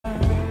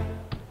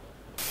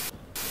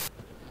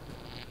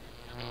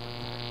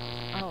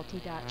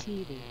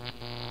Giddy.TV.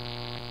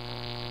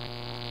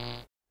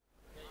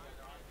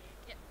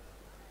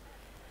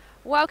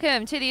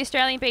 Welcome to the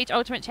Australian Beach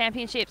Ultimate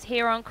Championships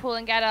here on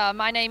Coolangatta.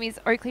 My name is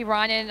Oakley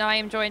Ryan and I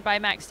am joined by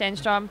Max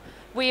Stenstrom.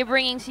 We are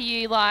bringing to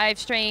you live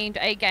streamed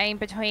a game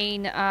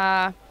between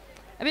a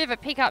bit of a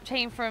pickup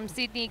team from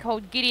Sydney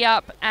called Giddy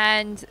Up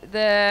and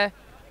the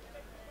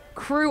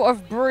crew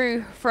of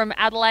BREW from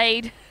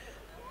Adelaide.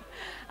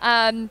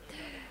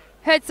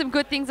 Heard some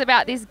good things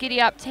about this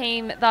Giddy Up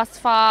team thus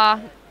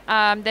far.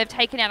 They've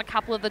taken out a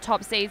couple of the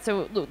top seeds,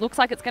 so it looks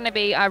like it's going to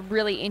be a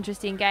really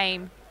interesting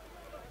game.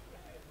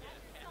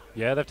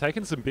 Yeah, they've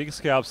taken some big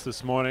scalps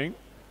this morning.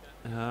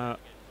 On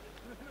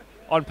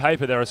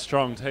paper, they're a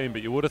strong team,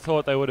 but you would have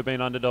thought they would have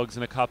been underdogs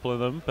in a couple of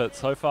them, but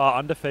so far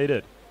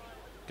undefeated.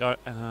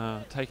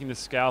 Taking the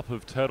scalp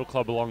of Turtle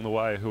Club along the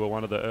way, who are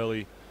one of the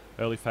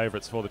early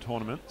favourites for the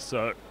tournament.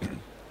 So,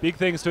 big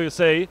things to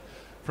see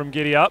from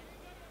Giddy Up.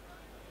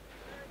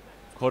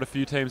 Caught a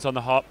few teams on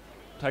the hop,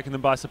 taken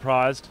them by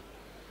surprise,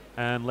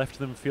 and left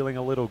them feeling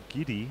a little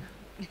giddy.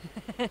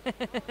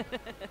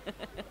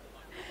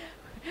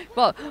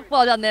 Well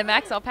done there,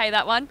 Max. I'll pay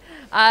that one.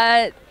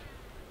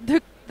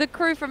 The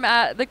crew from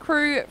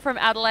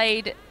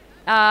Adelaide,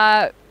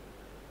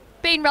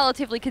 been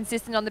relatively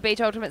consistent on the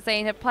beach ultimate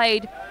scene. Have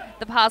played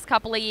the past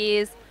couple of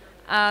years,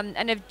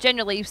 and have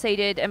generally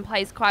seeded and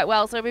plays quite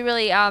well. So it'll be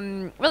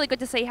really good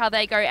to see how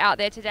they go out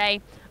there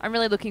today. I'm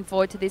really looking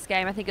forward to this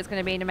game. I think it's going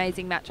to be an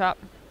amazing matchup.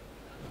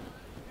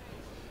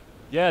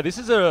 Yeah, this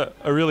is a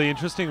really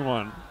interesting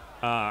one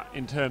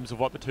in terms of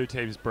what the two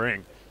teams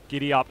bring.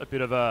 Giddy Up, a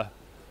bit of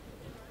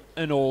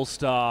an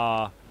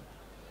all-star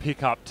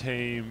pickup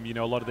team. You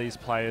know, a lot of these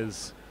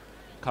players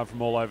come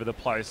from all over the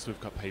place. We've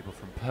got people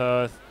from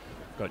Perth,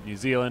 we've got New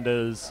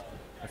Zealanders,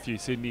 a few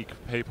Sydney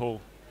people,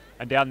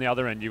 and down the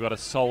other end you've got a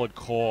solid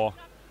core.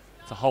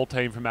 It's a whole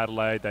team from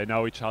Adelaide. They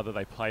know each other,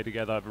 they play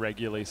together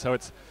regularly. So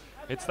it's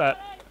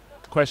that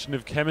question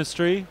of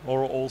chemistry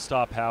or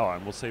all-star power,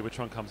 and we'll see which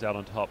one comes out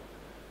on top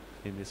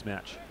in this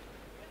match.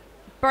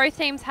 Both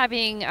teams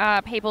having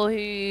people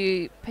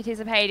who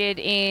participated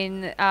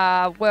in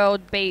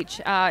World Beach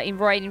in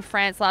Royd in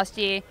France last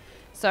year.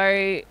 So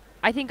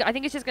I think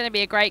it's just going to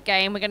be a great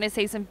game. We're going to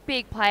see some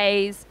big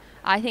plays,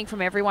 I think,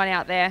 from everyone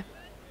out there.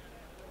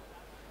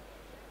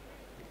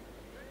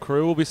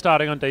 Crew will be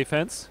starting on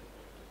defense.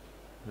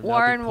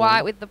 Warren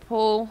White with the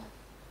pull.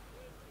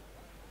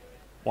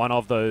 One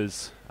of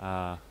those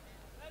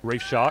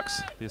Reef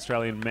Sharks, the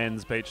Australian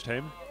men's beach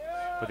team.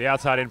 With the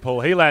outside in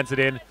pull, he lands it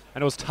in,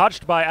 and it was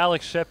touched by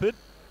Alex Shepherd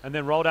and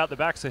then rolled out the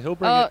back, so he'll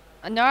bring it.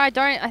 No, I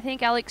don't. I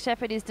think Alex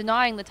Shepherd is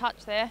denying the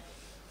touch there.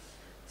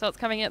 So it's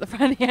coming out the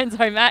front of the end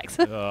zone, Max.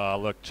 Oh,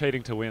 look,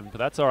 cheating to win, but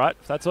that's all right.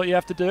 If that's what you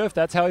have to do, if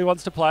that's how he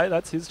wants to play,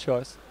 that's his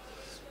choice.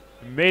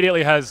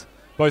 Immediately has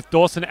both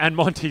Dawson and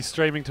Monty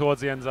streaming towards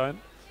the end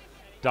zone.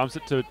 Dumps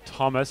it to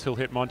Thomas, who'll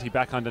hit Monty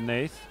back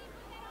underneath.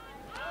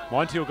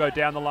 Monty will go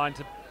down the line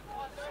to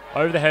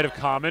over the head of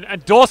Carmen,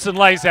 and Dawson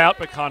lays out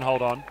but can't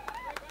hold on.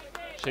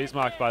 She's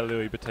marked by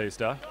Louisa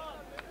Batista,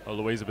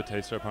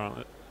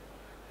 apparently.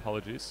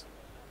 Apologies.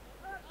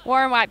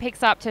 Warren White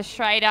picks up to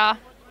Schrader.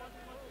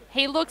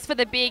 He looks for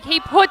the big. He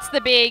puts the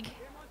big.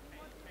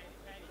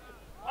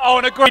 Oh,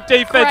 and a great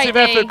defensive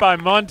effort by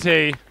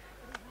Monty.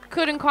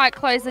 Couldn't quite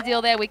close the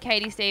deal there with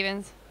Katie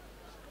Stevens.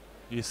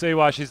 You see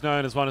why she's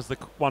known as one of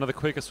the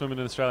quickest women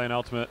in Australian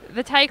Ultimate.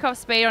 The takeoff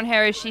speed on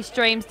her as she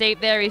streams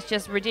deep there is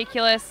just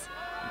ridiculous.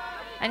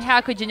 And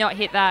how could you not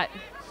hit that?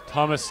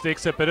 Thomas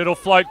sticks it, but it'll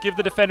float, give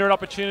the defender an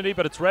opportunity,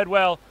 but it's read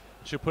well.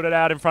 She'll put it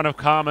out in front of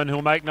Carmen,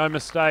 who'll make no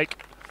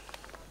mistake.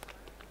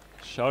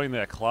 Showing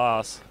their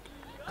class.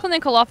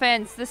 Clinical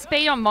offense. The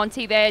speed on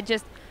Monty there,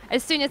 just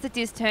as soon as the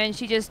disc turned,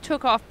 she just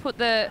took off, dug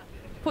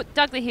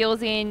the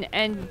heels in,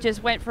 and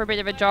just went for a bit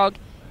of a jog.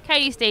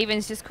 Katie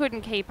Stevens just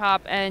couldn't keep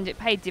up, and it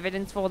paid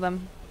dividends for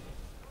them.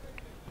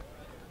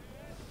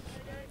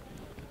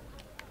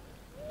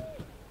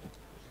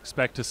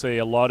 Expect to see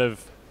a lot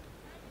of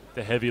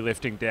the heavy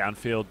lifting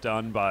downfield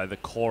done by the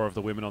core of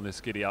the women on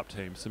this Giddy Up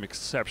team. Some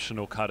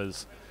exceptional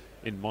cutters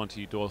in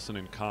Monty, Dawson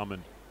and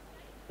Carmen,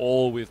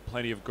 all with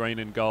plenty of green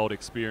and gold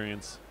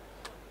experience.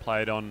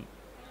 Played on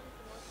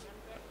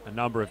a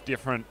number of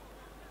different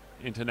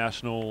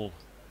international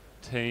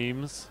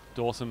teams.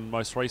 Dawson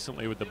most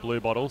recently with the Blue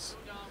Bottles.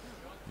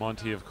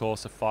 Monty, of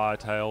course, a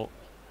Firetail.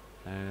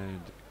 And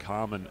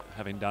Carmen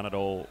having done it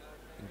all,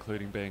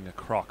 including being a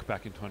croc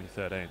back in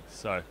 2013.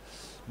 So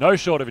no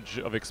shortage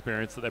of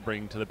experience that they're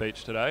bringing to the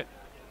beach today.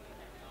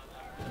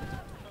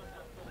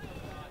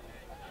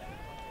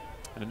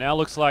 And it now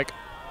looks like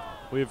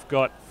we've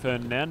got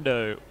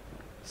Fernando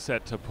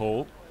set to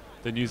pull.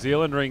 The New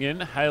Zealand ring in,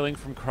 hailing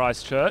from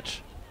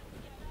Christchurch.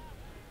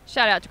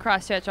 Shout out to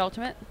Christchurch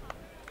Ultimate.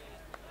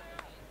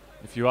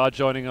 If you are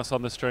joining us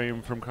on the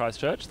stream from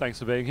Christchurch, thanks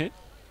for being here.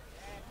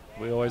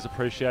 We always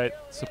appreciate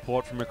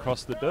support from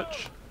across the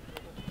ditch.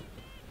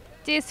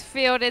 Disc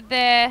fielded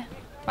there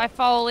by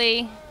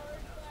Foley.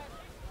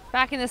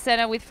 Back in the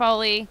center with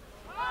Foley.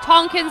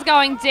 Tonkin's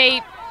going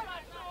deep.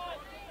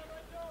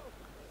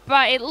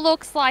 But it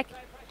looks like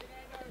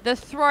The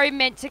throw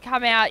meant to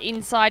come out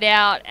inside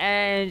out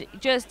and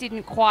just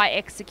didn't quite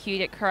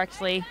execute it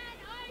correctly.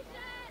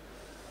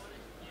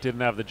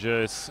 Didn't have the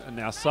juice. And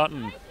now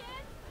Sutton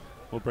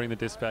will bring the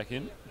disc back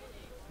in.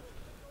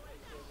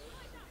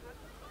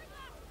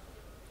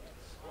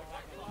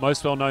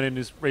 Most well known in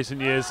his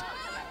recent years,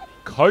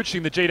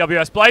 coaching the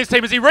GWS Blaze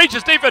team as he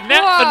reaches deep for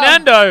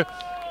Fernando.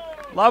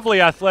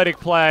 Lovely athletic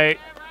play.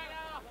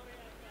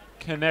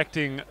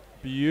 Connecting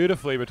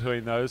beautifully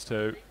between those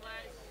two.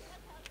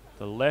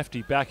 The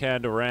lefty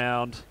backhand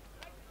around.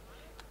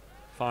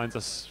 Finds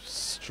a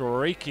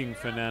streaking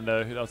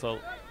Fernando, who does a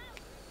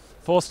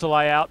forced to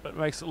lay out, but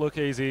makes it look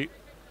easy.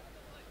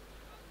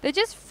 They're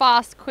just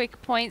fast,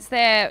 quick points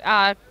there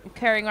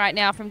occurring right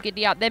now from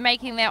Giddy up. They're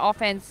making their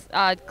offense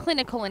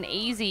clinical and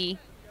easy.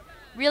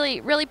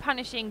 Really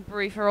punishing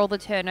BREW for all the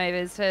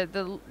turnovers, for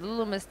the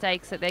little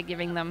mistakes that they're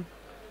giving them.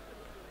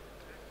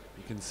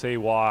 You can see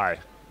why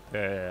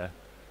they're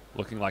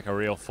looking like a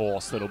real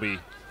force that'll be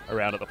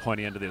around at the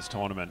pointy end of this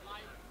tournament.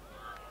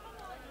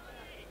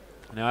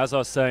 Now, as I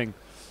was saying,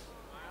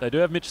 they do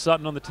have Mitch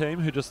Sutton on the team,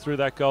 who just threw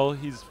that goal.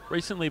 He's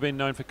recently been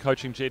known for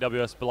coaching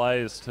GWS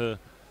Blaze to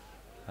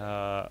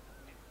a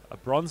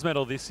bronze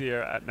medal this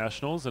year at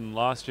Nationals, and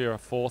last year a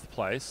 4th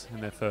place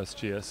in their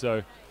first year.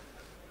 So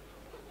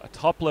a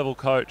top-level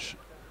coach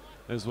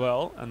as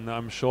well, and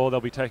I'm sure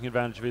they'll be taking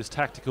advantage of his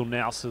tactical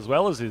nous as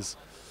well as his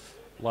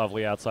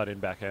lovely outside-in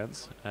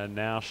backhands. And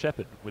now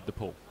Shepherd with the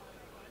pull.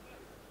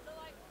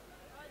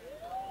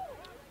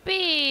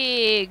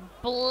 Big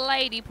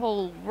bladey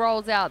pull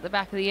rolls out the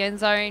back of the end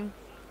zone.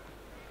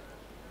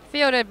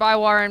 Fielded by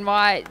Warren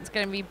White. It's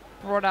going to be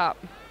brought up.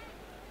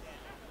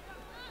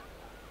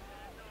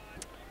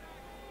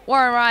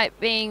 Warren White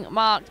being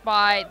marked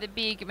by the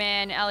big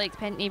man, Alex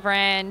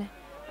Pentney-Brand,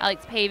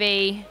 Alex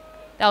PV.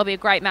 That'll be a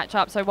great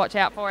matchup, so watch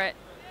out for it.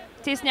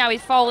 This now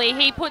is Foley.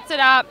 He puts it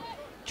up,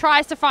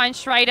 tries to find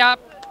straight up.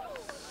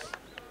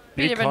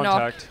 Big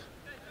contact,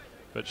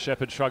 but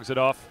Shepherd shrugs it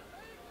off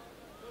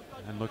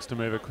and looks to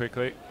move it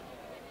quickly.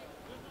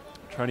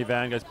 Tony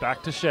Van goes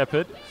back to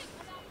Shepherd,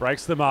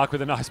 breaks the mark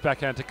with a nice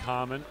backhand to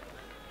Carmen.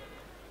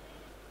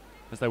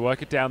 As they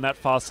work it down that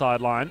far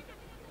sideline,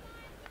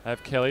 they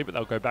have Kelly, but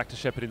they'll go back to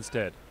Shepherd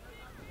instead.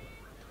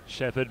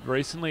 Shepherd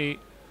recently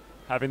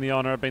having the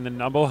honour of being the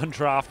 #1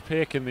 draft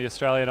pick in the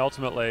Australian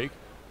Ultimate League.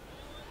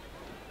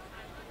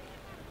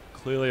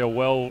 Clearly a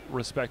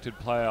well-respected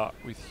player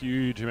with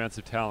huge amounts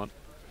of talent.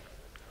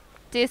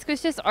 Disc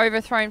was just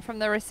overthrown from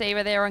the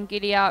receiver there on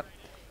Giddy up.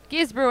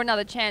 Gives BREW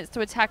another chance to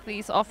attack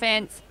this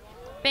offense.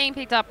 Being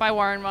picked up by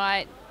Warren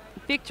White.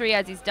 Victory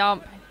as his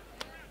dump.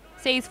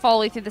 Sees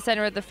Foley through the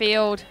centre of the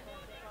field.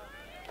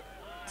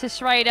 To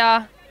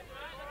Schrader.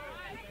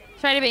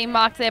 Schrader being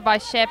marked there by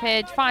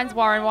Shepherd. Finds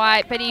Warren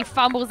White, but he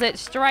fumbles it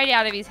straight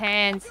out of his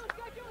hands.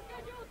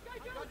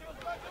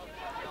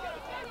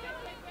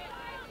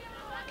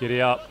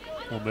 Giddy up.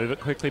 We'll move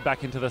it quickly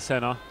back into the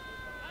centre.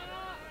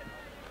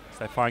 As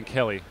they find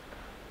Kelly.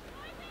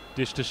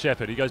 Dish to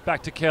Shepherd. He goes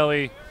back to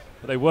Kelly,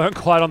 but they weren't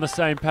quite on the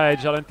same page.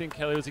 I don't think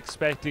Kelly was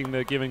expecting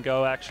the give and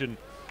go action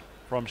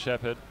from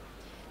Shepherd.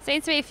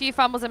 Seems to be a few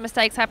fumbles and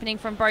mistakes happening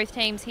from both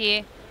teams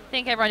here. I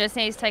think everyone just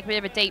needs to take a bit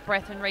of a deep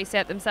breath and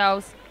reset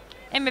themselves.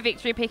 Emma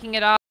Victory picking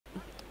it up.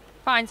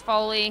 Finds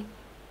Foley.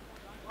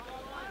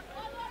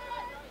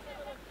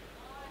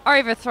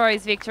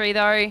 Overthrows Victory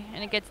though,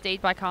 and it gets D'd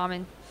by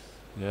Carmen.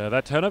 Yeah,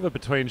 that turnover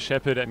between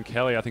Shepherd and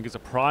Kelly I think is a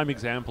prime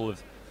example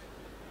of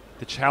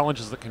the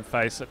challenges that can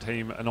face a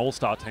team, an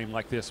all-star team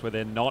like this, where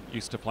they're not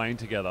used to playing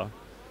together.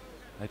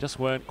 They just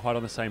weren't quite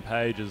on the same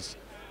page as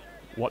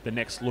what the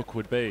next look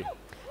would be.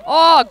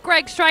 Oh,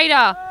 Greg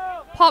Schrader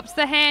pops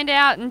the hand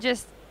out and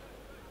just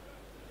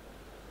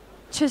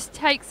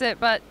takes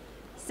it, but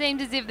seemed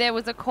as if there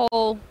was a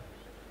call.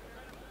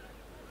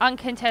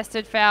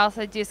 Uncontested foul,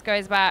 so Disc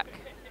goes back.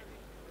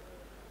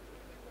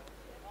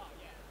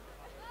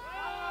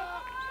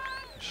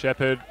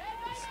 Shepherd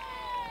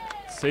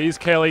sees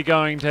Kelly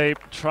going deep,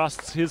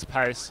 trusts his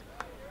pace.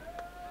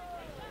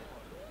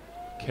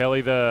 Kelly,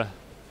 the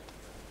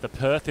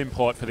Perth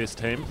import for this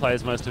team,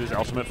 plays most of his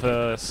ultimate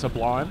for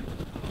Sublime,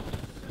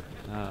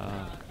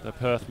 the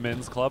Perth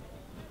men's club.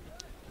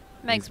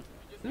 Makes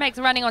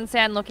running on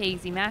sand look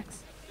easy,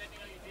 Max.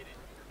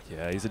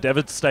 Yeah, he's a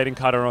devastating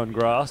cutter on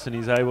grass, and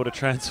he's able to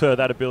transfer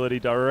that ability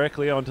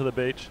directly onto the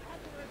beach.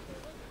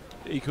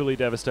 Equally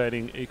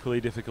devastating, equally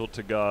difficult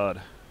to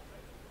guard.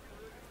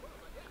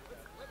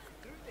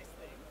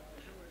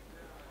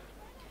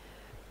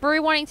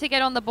 BREW wanting to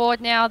get on the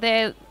board now.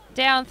 They're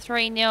down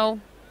 3-0.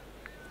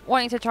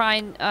 Wanting to try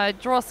and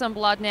draw some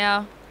blood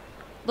now.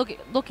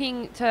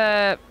 Looking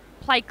to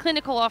play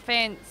clinical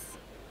offense.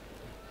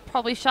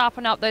 Probably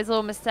sharpen up those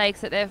little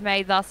mistakes that they've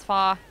made thus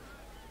far.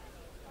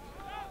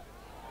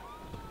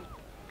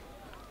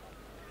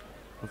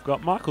 We've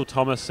got Michael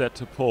Thomas set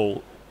to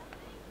pull.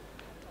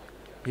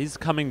 He's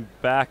coming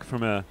back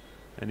from an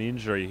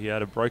injury. He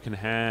had a broken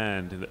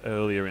hand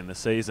earlier in the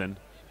season,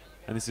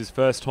 and this is his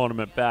first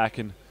tournament back,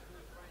 and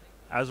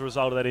as a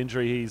result of that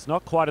injury, he's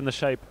not quite in the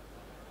shape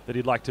that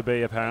he'd like to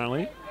be,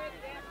 apparently.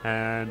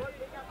 And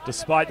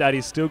Despite that,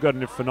 he's still got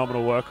a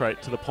phenomenal work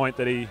rate to the point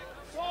that he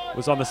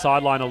was on the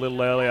sideline a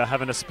little earlier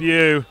having a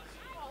spew.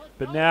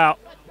 But now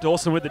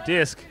Dawson with the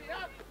disc.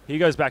 He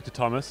goes back to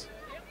Thomas.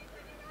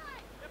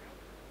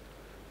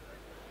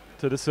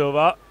 To De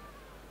Silva.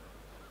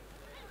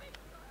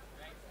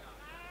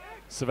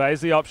 Surveys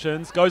the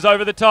options. Goes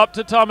over the top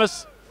to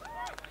Thomas.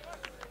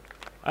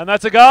 And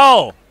that's a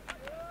goal.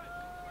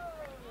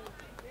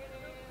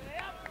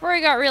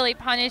 BREW got really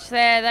punished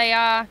there. They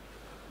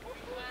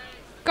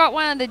got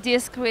one of the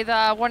disc with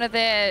one of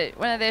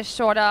their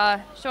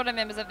shorter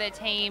members of their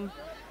team.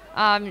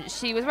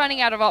 She was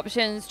running out of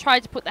options.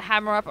 Tried to put the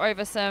hammer up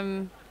over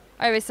some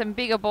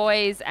bigger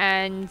boys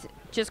and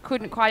just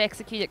couldn't quite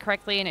execute it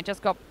correctly, and it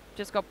just got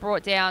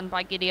brought down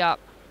by Giddy up.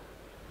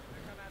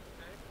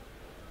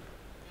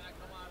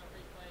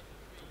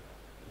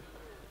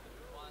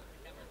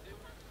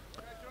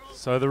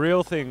 So the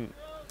real thing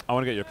I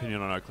want to get your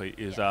opinion on, Oakley,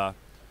 is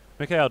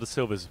Mikhail De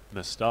Silva's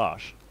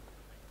moustache.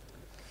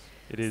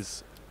 It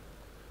is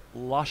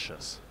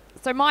luscious.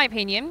 So my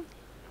opinion,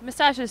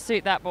 moustaches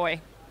suit that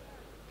boy.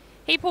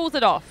 He pulls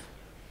it off.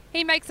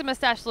 He makes a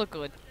moustache look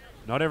good.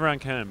 Not everyone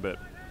can, but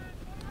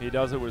he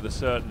does it with a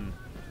certain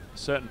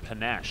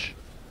panache.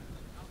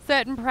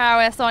 Certain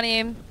prowess on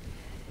him.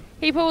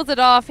 He pulls it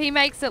off. He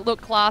makes it look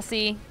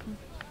classy.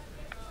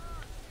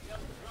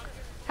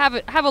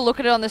 Have a look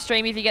at it on the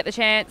stream if you get the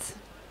chance.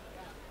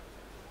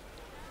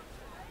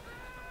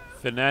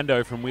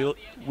 Fernando from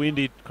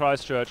windy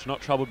Christchurch, not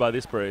troubled by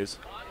this breeze,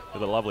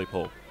 with a lovely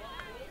pull.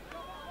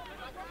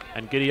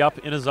 And Giddy up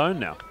in a zone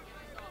now.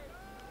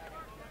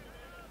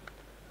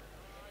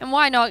 And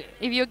why not?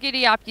 If you're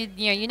Giddy up,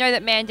 you know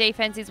that man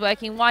defense is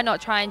working. Why not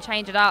try and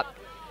change it up?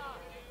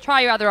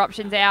 Try your other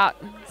options out.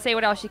 See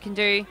what else you can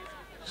do.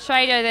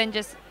 Schrader then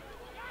just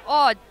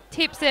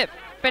tips it,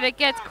 but it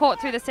gets caught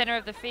through the center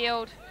of the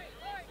field.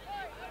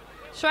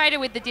 Schrader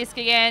with the disc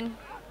again.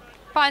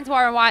 Finds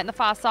Warren White in the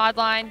far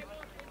sideline.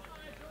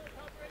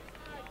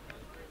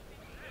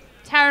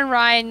 Taryn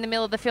Ryan in the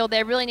middle of the field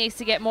there really needs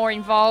to get more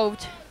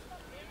involved.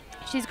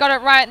 She's got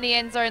it right in the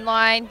end zone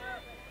line.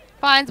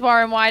 Finds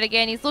Warren White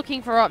again. He's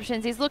looking for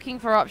options. He's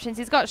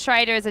got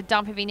Schrader as a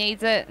dump if he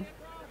needs it.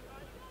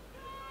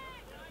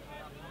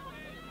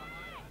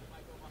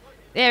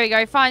 There we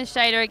go. Finds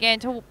Schrader again.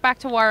 Back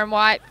to Warren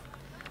White.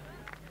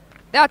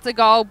 That's a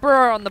goal.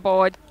 Brewer on the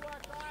board.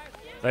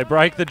 They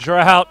break the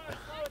drought.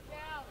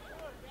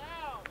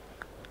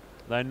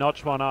 They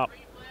notch one up.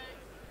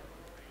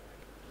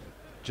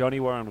 Johnny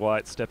Warren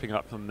White stepping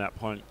up from that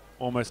point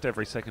almost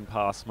every second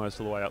pass, most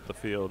of the way up the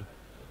field.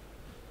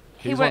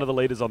 He's one of the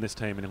leaders on this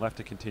team, and he'll have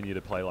to continue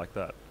to play like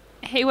that.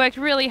 He worked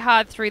really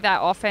hard through that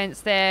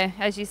offense there,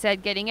 as you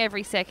said, getting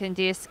every second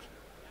disc.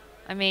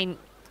 I mean,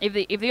 if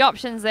the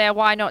option's there,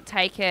 why not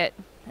take it?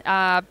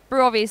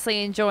 BREW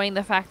obviously enjoying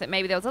the fact that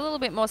maybe there was a little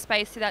bit more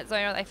space to that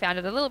zone, or they found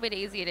it a little bit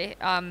easier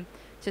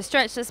to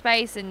stretch the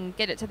space and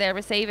get it to their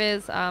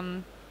receivers.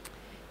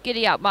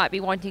 Giddy Up might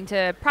be wanting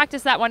to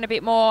practice that one a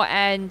bit more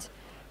and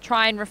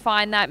try and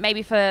refine that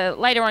maybe for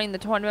later on in the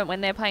tournament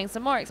when they're playing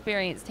some more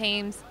experienced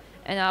teams,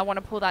 and I want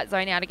to pull that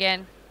zone out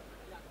again.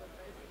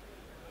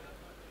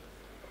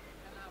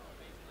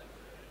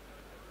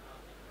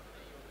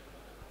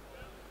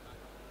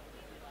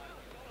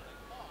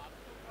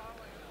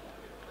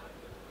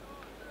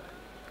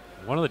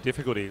 One of the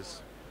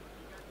difficulties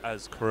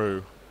as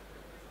BREW,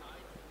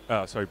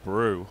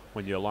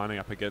 when you're lining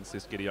up against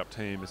this Giddy Up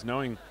team is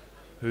knowing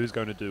who's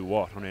going to do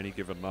what on any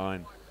given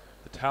line.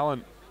 The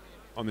talent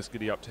on this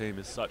Giddy Up team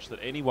is such that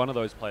any one of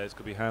those players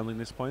could be handling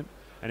this point,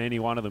 and any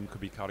one of them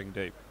could be cutting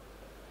deep.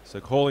 So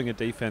calling a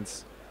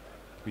defense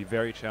can be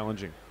very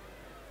challenging.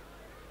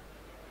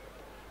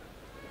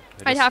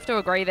 I'd have to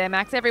agree there,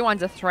 Max.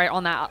 Everyone's a threat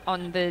on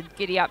the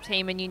Giddy Up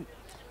team, and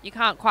you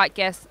can't quite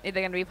guess if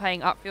they're going to be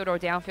playing upfield or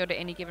downfield at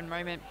any given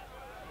moment.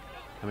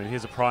 I mean,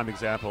 here's a prime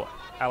example.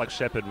 Alex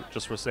Shepherd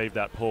just received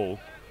that pull,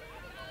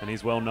 and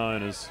he's well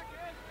known as,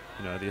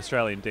 the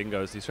Australian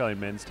Dingoes, the Australian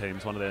men's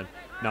team's one of their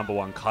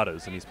 #1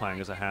 cutters, and he's playing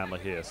as a handler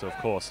here. So, of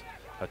course,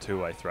 a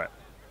two-way threat.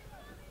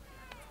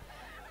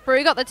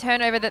 BREW got the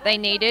turnover that they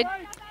needed.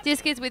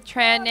 Disc is with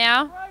Tran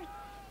now.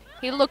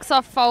 He looks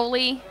off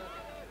Foley.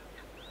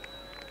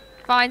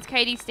 Finds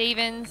Katie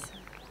Stevens.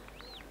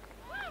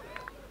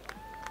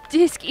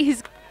 Disc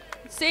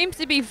seems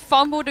to be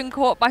fumbled and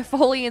caught by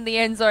Foley in the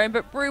end zone,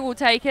 but BREW will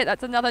take it.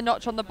 That's another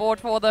notch on the board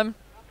for them.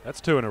 That's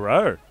 2 in a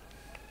row.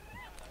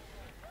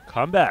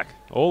 Comeback.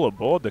 All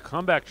aboard the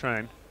comeback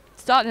train.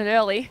 Starting it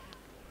early.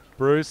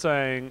 BREW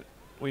saying,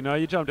 we know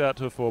you jumped out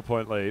to a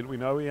 4-point lead. We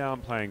know we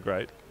aren't playing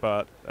great,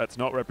 but that's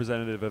not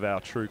representative of our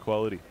true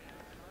quality.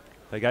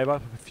 They gave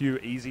up a few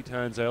easy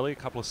turns early, a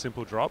couple of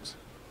simple drops,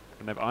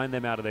 and they've ironed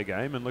them out of their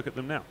game, and look at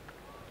them now.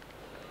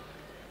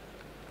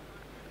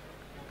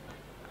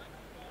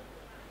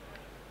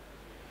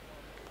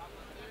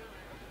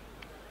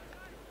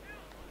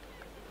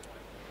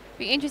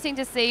 Be interesting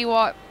to see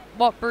what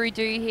BREW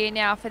do here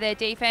now for their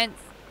defense.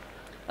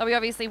 They'll be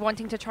obviously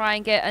wanting to try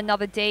and get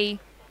another D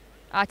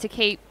to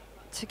keep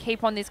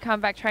on this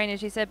comeback train,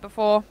 as you said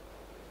before.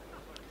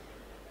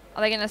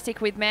 Are they going to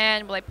stick with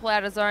man? Will they pull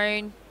out a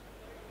zone?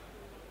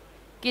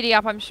 Giddy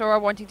Up, I'm sure, are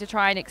wanting to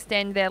try and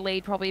extend their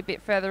lead probably a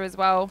bit further as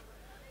well.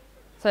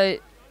 So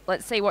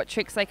let's see what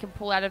tricks they can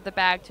pull out of the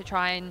bag to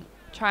try and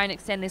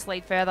extend this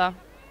lead further.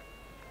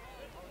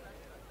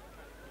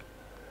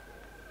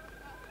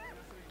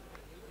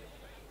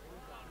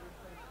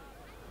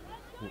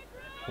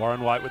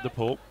 Warren White with the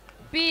pull.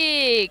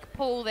 Big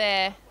pull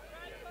there.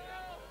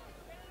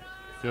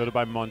 Fielded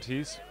by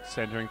Montes,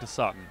 centering to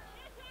Sutton.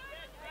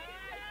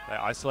 They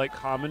isolate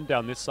Carmen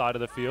down this side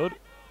of the field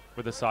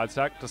with a side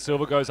stack. De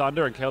Silva goes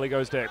under and Kelly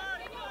goes deep.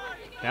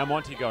 Now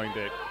Monty going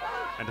deep.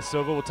 And De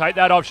Silva will take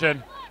that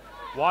option.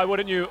 Why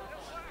wouldn't you?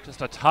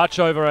 Just a touch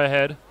over her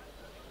head.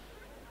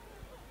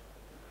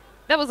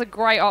 That was a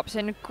great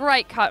option.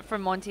 Great cut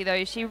from Monty,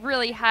 though. She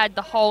really had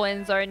the whole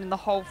end zone and the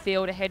whole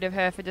field ahead of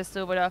her for De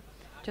Silva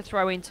to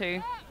throw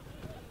into.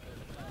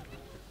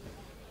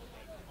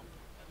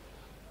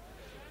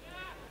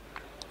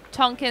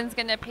 Tonkin's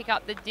going to pick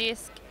up the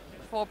disc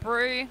for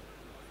BREW.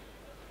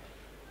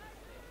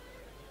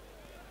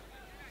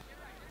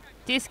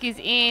 Disc is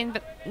in,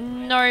 but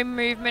no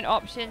movement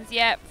options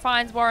yet.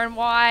 Finds Warren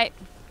White.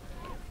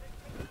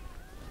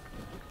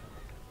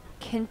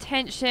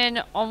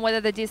 Contention on whether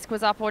the disc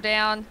was up or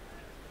down.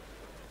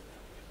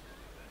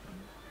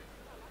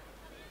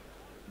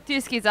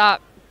 Disc is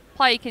up.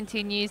 Play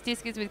continues.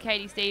 Disc is with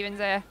Katie Stevens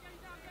there.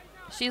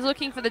 She's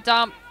looking for the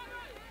dump.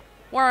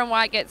 Warren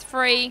White gets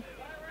free.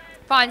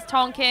 Finds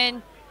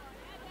Tonkin.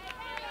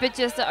 But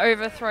just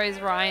overthrows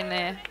Ryan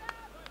there.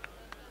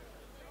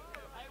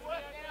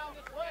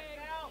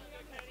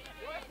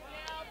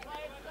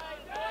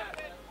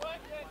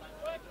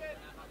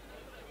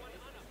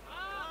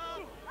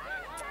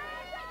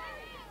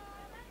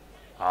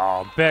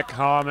 Oh, Beck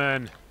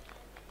Harmon.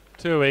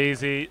 Too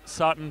easy.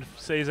 Sutton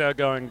sees her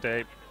going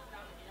deep.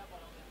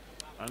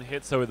 And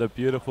hits her with a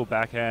beautiful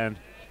backhand.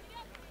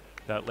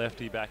 That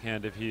lefty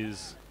backhand of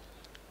his.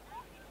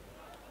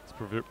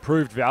 It's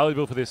proved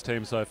valuable for this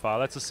team so far.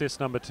 That's assist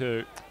number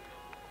 2.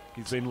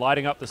 He's been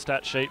lighting up the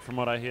stat sheet from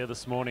what I hear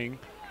this morning,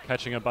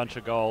 catching a bunch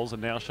of goals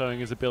and now showing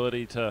his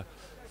ability to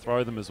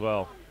throw them as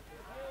well.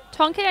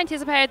 Tonkin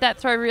anticipated that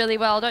throw really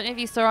well. I don't know if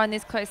you saw on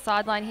this close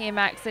sideline here,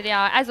 Max, that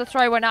as the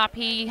throw went up,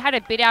 he had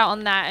a bit out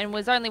on that and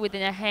was only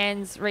within a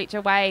hand's reach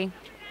away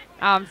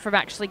from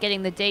actually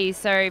getting the D.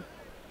 So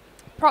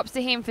props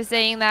to him for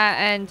seeing that.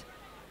 And,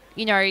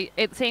 you know,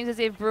 it seems as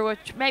if BREW are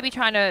maybe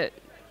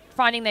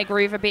finding their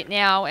groove a bit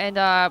now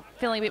and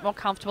feeling a bit more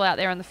comfortable out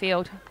there on the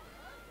field.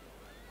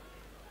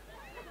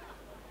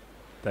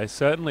 They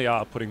certainly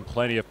are putting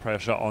plenty of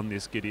pressure on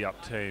this Giddy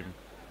Up team.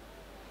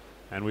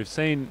 And we've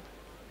seen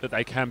that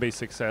they can be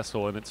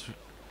successful, and it's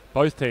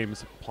both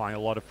teams applying a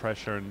lot of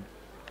pressure, and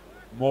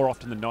more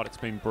often than not it's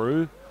been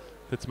BREW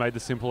that's made the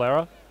simple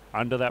error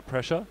under that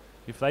pressure.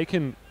 If they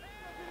can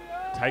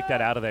take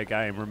that out of their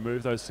game,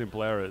 remove those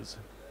simple errors,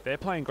 they're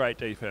playing great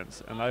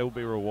defense, and they will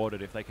be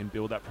rewarded if they can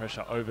build that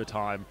pressure over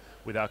time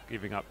without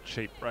giving up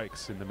cheap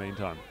breaks in the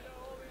meantime.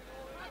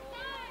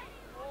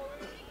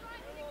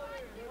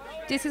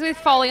 This is with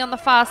Foley on the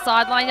far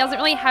sideline. He doesn't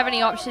really have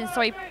any options,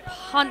 so he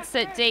punts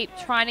it deep,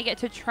 trying to get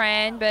to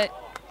Tran, but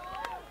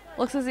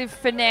looks as if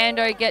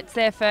Fernando gets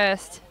there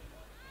first.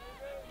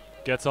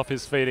 Gets off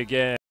his feet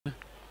again.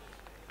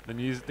 Then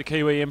uses the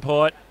Kiwi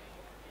import.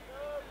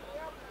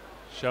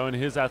 Showing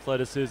his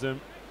athleticism.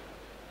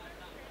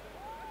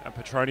 And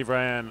Petroni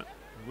Vran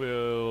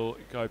will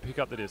go pick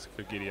up the disc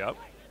for Giddy Up.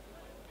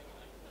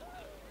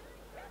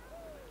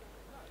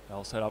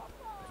 They'll set up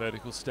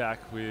vertical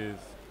stack with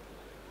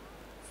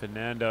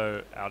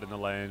Fernando out in the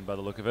lane by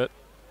the look of it.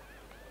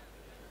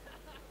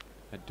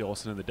 And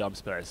Dawson in the dump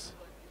space.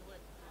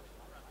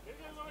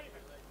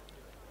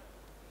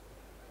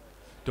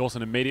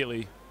 Dawson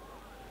immediately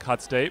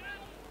cuts deep.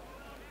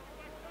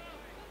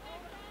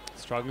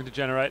 Struggling to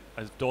generate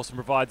as Dawson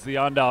provides the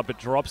under, but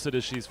drops it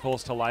as she's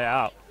forced to lay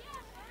out.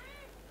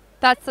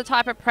 That's the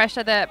type of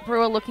pressure that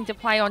BREW are looking to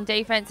play on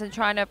defense and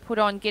trying to put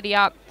on Giddy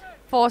Up.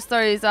 Force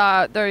those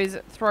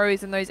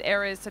throws and those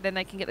errors so then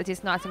they can get the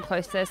disc nice and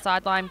close to their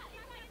sideline.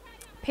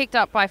 Picked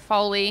up by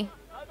Foley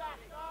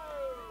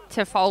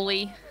to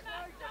Foley.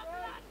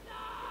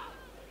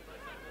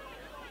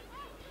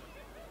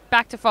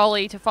 Back to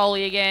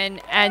Foley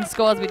again, and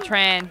scores with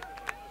Tran.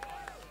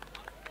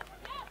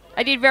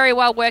 They did very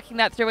well working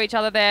that through each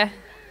other there.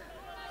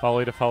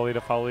 Foley to Foley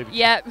to Foley.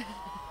 Yep.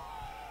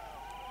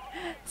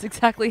 That's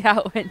exactly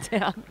how it went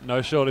down.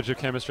 No shortage of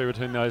chemistry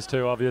between those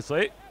two,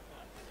 obviously.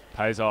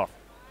 Pays off.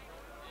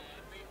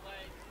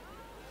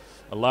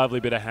 A lovely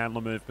bit of handler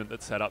movement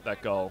that set up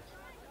that goal.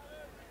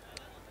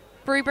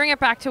 BREW bring it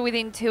back to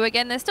within 2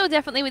 again. They're still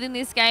definitely within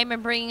this game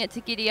and bringing it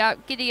to Giddy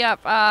Up. Giddy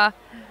Up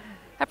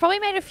have probably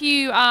made a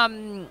few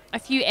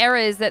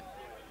errors that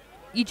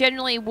you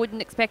generally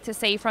wouldn't expect to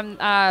see from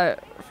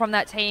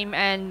that team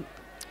and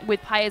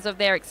with players of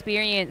their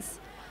experience.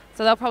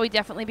 So they'll probably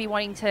definitely be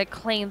wanting to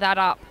clean that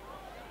up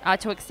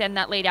to extend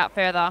that lead out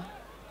further.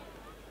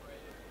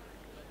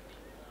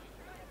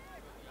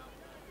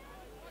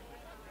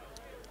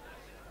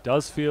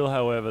 Does feel,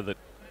 however, that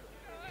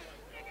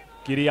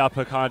Giddy up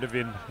are kind of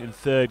in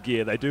third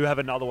gear. They do have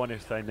another one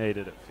if they need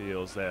it, it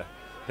feels. They're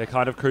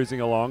kind of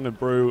cruising along, and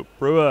BREW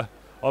are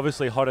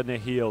obviously hot on their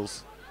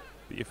heels,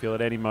 but you feel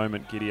at any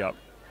moment Giddy up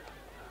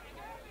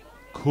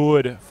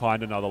could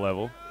find another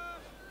level.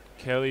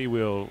 Kelly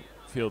will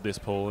field this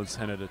pull and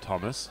send it to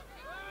Thomas,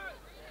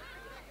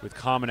 with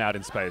Carmen out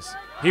in space.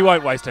 He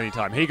won't waste any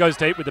time. He goes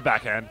deep with the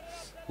backhand.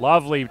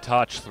 Lovely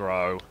touch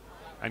throw.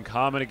 And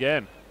Carmen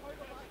again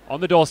on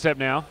the doorstep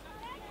now.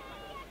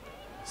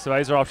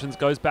 Surveys her options,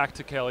 goes back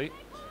to Kelly,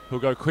 who'll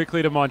go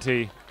quickly to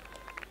Monty.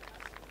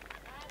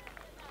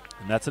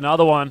 And that's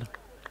another one.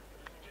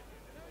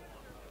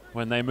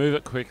 When they move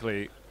it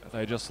quickly,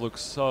 they just look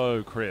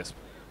so crisp.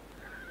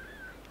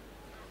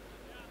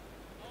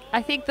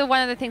 I think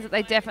one of the things that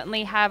they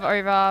definitely have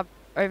over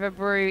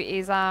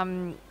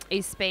BREW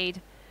is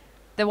speed.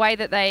 The way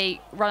that they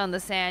run on the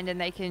sand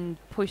and they can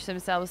push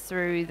themselves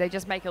through, they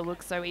just make it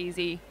look so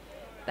easy.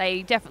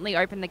 They definitely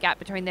open the gap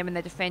between them and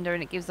the defender,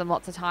 and it gives them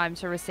lots of time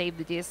to receive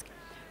the disc.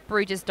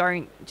 BREW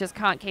just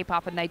can't keep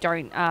up, and they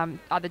don't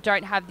either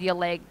don't have the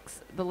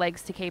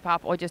legs to keep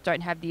up, or just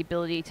don't have the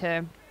ability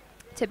to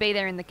be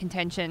there in the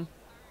contention.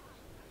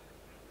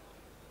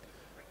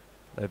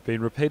 They've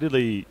been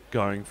repeatedly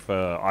going for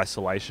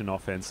isolation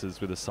offenses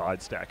with a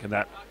side stack, and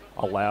that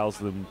allows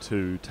them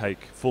to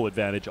take full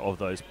advantage of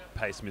those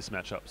pace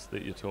mismatchups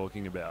that you're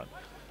talking about.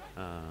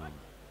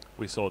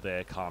 We saw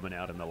there Carmen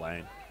out in the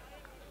lane,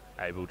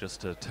 able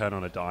just to turn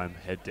on a dime,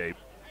 head deep,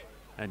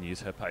 and use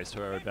her pace to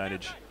her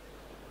advantage.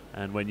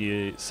 And when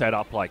you set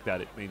up like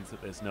that, it means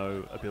that there's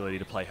no ability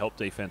to play help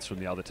defense from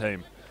the other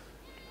team,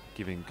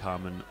 giving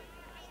Carmen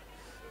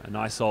a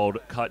nice old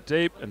cut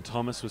deep, and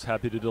Thomas was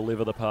happy to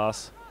deliver the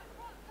pass.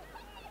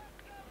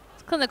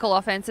 Clinical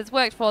offense. It's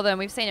worked for them.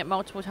 We've seen it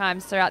multiple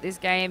times throughout this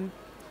game.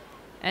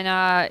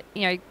 And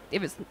you know,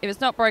 if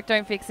it's not broke,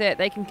 don't fix it.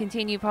 They can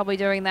continue probably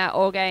doing that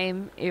all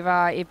game if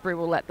BREW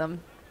will let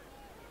them.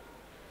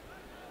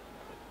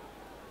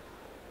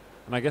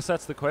 And I guess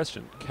that's the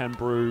question. Can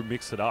BREW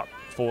mix it up,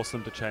 force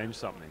them to change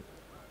something?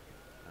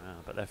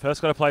 But they first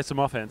got to play some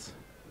offense.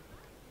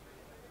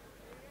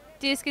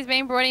 Disc is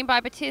being brought in by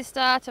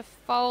Batista to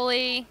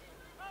Foley.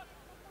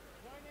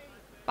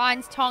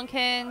 Finds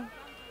Tonkin.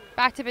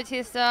 Back to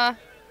Batista.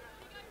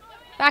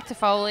 Back to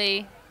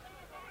Foley.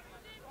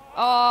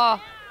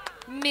 Oh,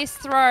 missed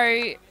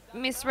throw.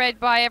 Misread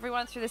by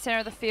everyone through the center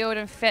of the field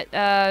and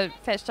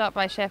fetched up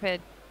by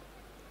Shepherd.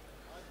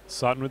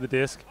 Sutton with the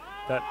disc.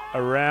 That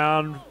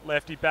around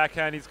lefty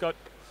backhand. He's got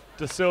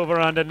De Silva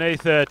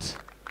underneath it.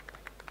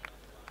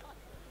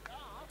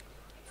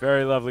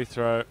 Very lovely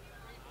throw.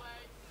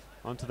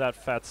 Onto that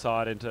fat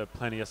side into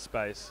plenty of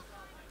space.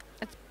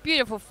 It's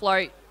beautiful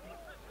float.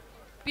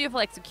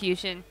 Beautiful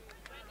execution.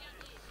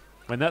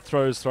 When that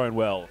throw is thrown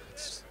well,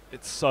 it's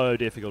so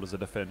difficult as a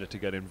defender to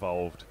get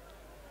involved.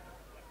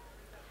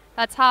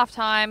 That's half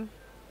time.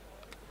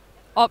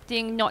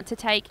 Opting not to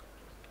take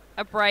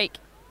a break,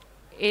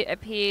 it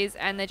appears,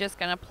 and they're just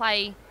going to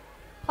play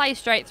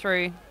straight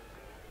through.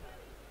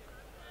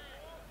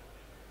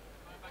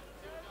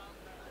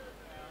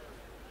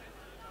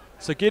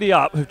 So Giddy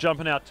up, who've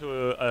jumping out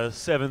to a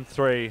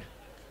 7-3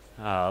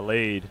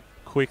 lead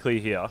quickly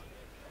here.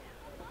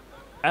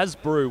 As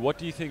BREW, what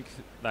do you think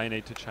they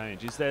need to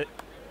change? Is there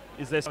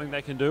something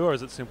they can do, or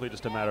is it simply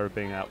just a matter of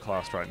being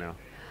outclassed right now?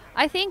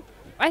 I think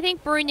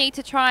BREW need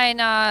to try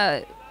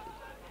and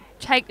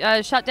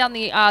shut down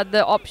the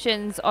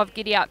options of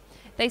Giddy up.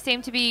 They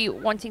seem to be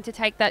wanting to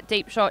take that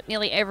deep shot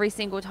nearly every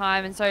single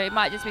time, and so it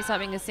might just be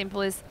something as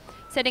simple as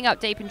setting up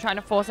deep and trying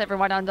to force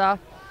everyone under,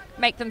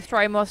 make them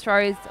throw more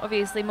throws.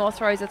 Obviously, more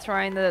throws are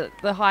thrown,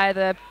 the higher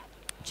the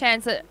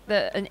chance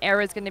that an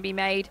error is going to be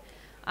made.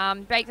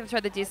 Make them throw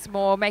the disc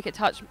more, make it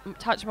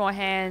touch more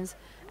hands,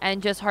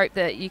 and just hope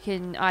that you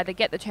can either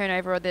get the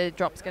turnover or the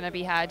drop's going to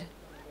be had.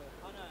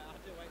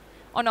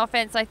 On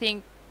offense, I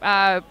think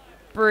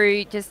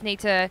BREW just need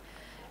to,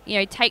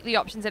 take the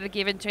options that are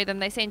given to them.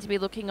 They seem to be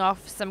looking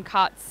off some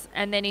cuts,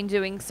 and then in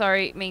doing so,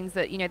 it means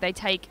that they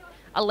take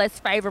a less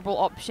favourable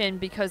option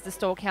because the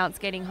stall count's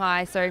getting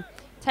high. So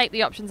take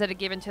the options that are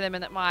given to them,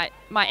 and that might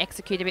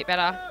execute a bit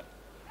better.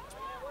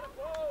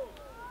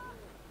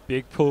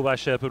 Big pull by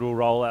Shepherd will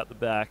roll out the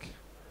back.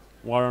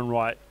 Warren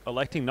Wright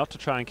electing not to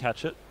try and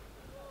catch it.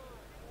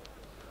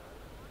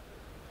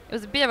 It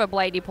was a bit of a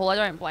bladey pull. I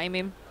don't blame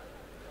him.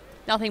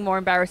 Nothing more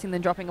embarrassing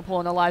than dropping a pull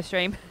on a live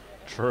stream.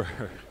 True.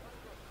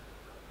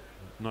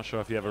 Not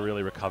sure if you ever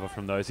really recover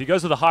from those. He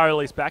goes with a high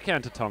release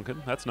backhand to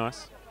Tonkin. That's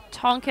nice.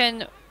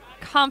 Tonkin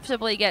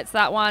comfortably gets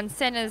that one.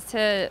 Centers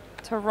to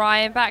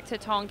Ryan. Back to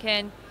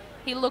Tonkin.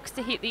 He looks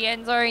to hit the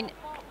end zone,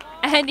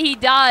 and he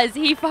does.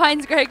 He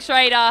finds Greg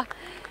Schrader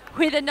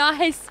with a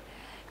nice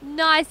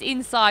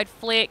inside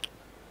flick.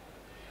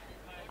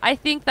 I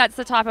think that's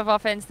the type of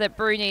offense that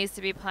BREW needs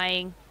to be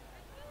playing.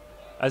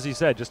 As you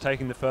said, just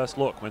taking the first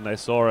look when they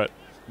saw it.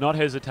 Not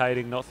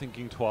hesitating, not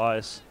thinking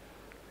twice.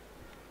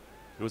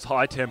 It was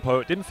high tempo.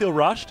 It didn't feel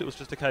rushed. It was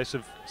just a case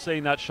of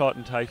seeing that shot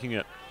and taking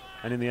it.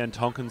 And in the end,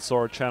 Tonkin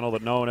saw a channel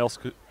that no one else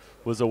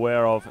was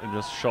aware of and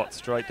just shot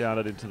straight down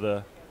it into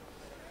the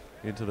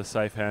into the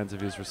safe hands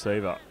of his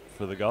receiver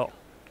for the goal.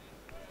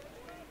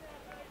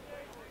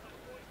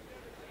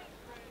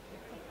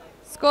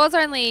 Score's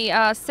only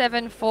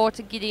 7-4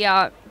 to Giddy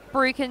Up.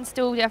 BREW can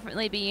still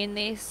definitely be in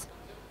this.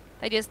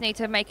 They just need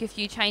to make a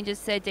few changes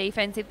to their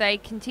defense. If they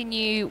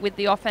continue with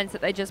the offense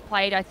that they just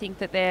played, I think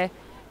that they're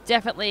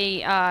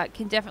definitely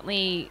can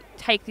definitely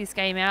take this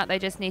game out. They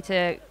just need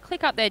to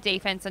click up their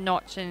defense a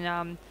notch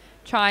and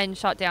try and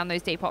shut down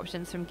those deep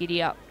options from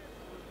Giddy Up.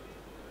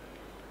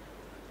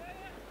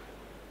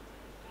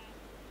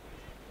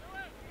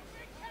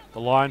 The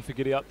line for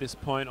Giddy Up this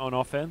point on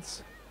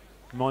offense: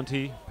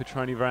 Monty,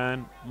 Petroni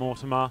Van,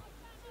 Mortimer,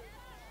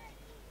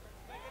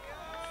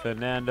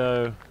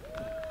 Fernando,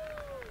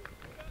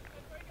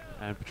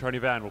 and Petroni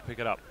Van will pick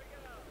it up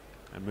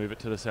and move it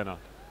to the center.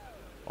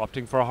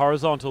 Opting for a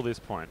horizontal this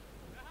point.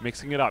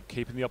 Mixing it up,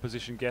 keeping the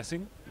opposition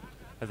guessing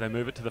as they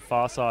move it to the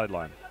far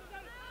sideline.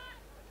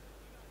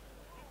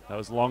 That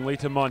was Longley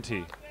to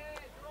Monty.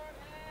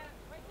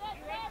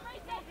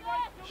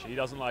 She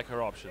doesn't like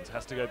her options.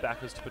 Has to go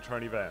backwards to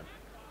Petroni Van.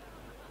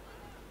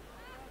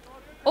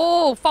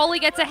 Oh, Foley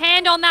gets a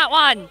hand on that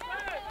one.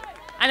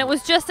 And it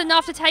was just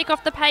enough to take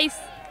off the pace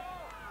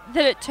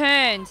that it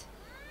turned.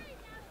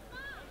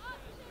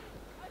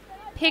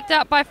 Picked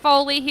up by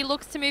Foley. He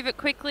looks to move it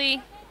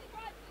quickly.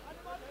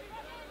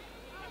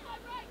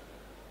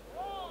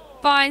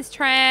 Finds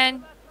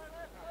Tran.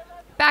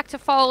 Back to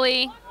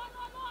Foley.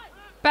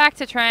 Back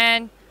to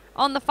Tran.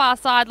 On the far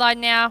sideline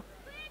now.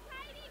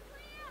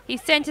 He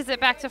centres it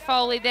back to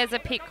Foley. There's a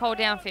pick call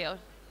downfield.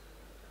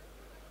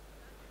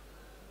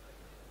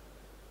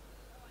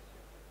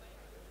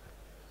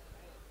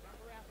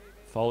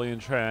 Foley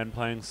and Tran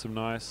playing some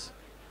nice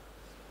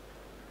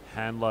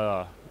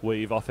handler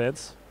weave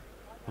offense.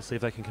 We'll see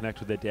if they can connect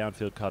with their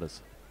downfield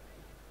cutters.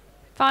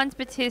 Finds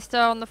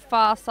Batista on the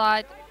far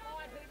side.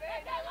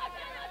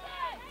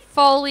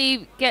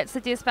 Foley gets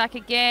the disc back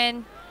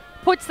again.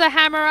 Puts the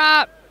hammer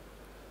up.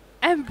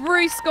 And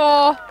BREW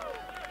score.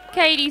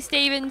 Katie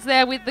Stevens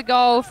there with the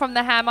goal from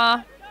the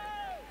hammer.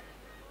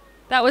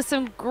 That was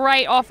some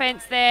great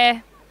offense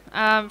there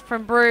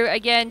from BREW.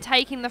 Again,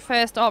 taking the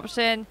first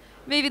option,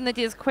 moving the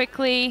disc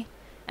quickly,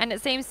 and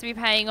it seems to be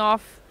paying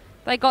off.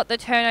 They got the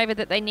turnover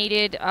that they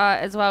needed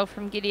as well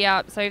from Giddy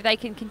Up. So if they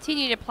can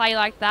continue to play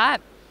like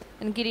that,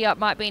 then Giddy Up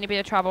might be in a bit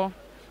of trouble.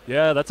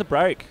 Yeah, that's a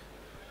break.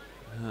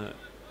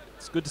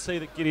 It's good to see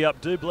that Giddy Up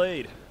do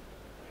bleed.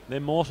 They're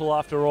mortal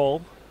after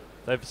all.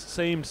 They've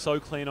seemed so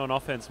clean on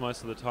offense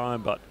most of the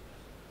time, but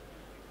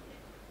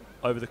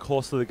over the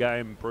course of the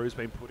game, BREW's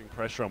been putting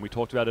pressure on. We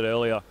talked about it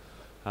earlier.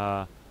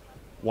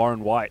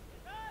 Warren White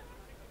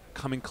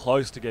coming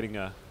close to getting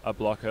a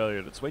block earlier.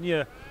 It's when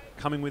you're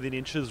coming within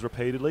inches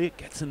repeatedly, it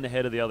gets in the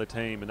head of the other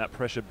team, and that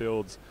pressure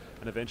builds,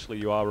 and eventually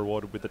you are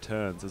rewarded with the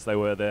turns, as they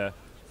were there.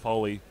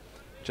 Foley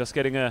just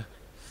getting a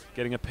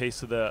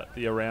piece of the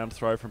around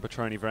throw from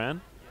Petroni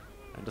Van,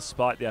 and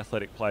despite the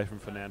athletic play from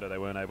Fernando, they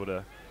weren't able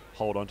to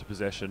hold on to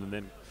possession, and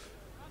then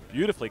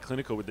beautifully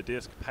clinical with the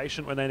disc,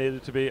 patient when they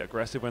needed to be,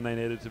 aggressive when they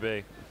needed to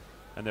be,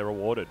 and they're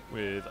rewarded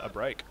with a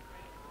break.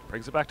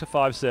 Brings it back to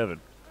 5-7.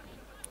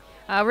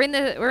 We're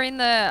in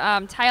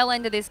the tail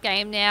end of this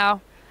game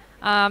now,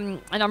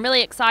 and I'm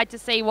really excited to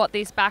see what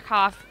this back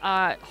half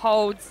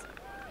holds.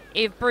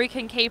 If BREW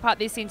can keep up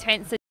this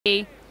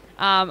intensity,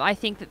 I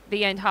think that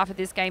the end half of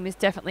this game is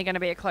definitely going to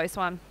be a close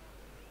one.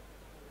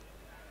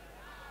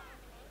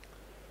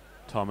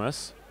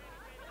 Thomas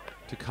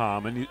to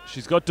Carmen.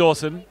 She's got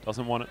Dawson.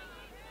 Doesn't want it.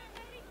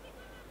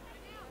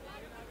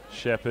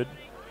 Shepherd.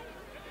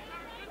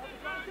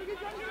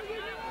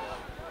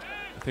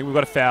 I think we've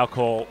got a foul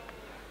call.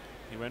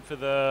 He went for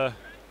the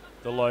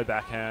low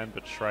backhand,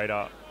 but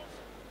Schrader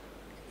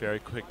very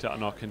quick to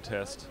not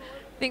contest.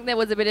 I think there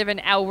was a bit of an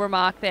L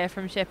remark there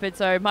from Shepherd,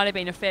 so it might have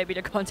been a fair bit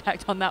of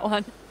contact on that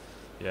one.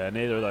 Yeah,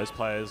 neither of those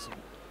players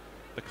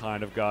the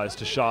kind of guys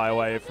to shy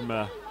away from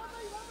a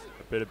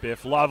bit of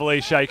biff.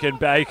 Lovely shake and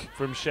bake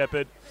from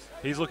Shepherd.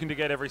 He's looking to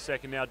get every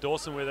second now.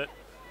 Dawson with it.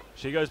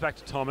 She goes back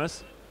to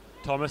Thomas.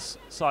 Thomas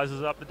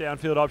sizes up the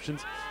downfield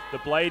options. The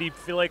bladey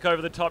flick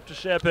over the top to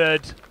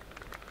Shepherd.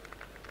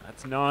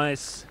 That's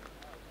nice.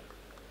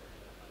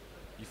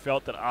 You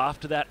felt that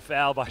after that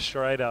foul by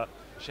Schrader,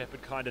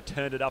 Shepherd kind of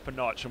turned it up a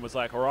notch and was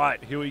like, all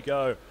right, here we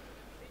go.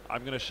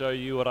 I'm going to show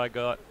you what I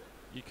got.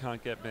 You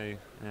can't get me.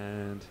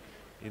 And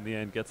in the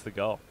end, gets the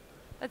goal.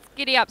 That's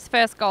Giddy Up's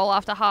first goal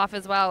after half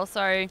as well.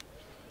 So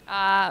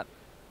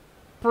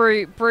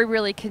BREW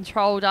really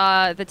controlled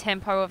the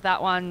tempo of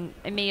that one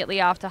immediately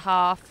after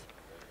half.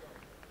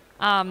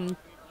 And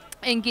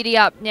Giddy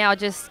Up now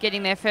just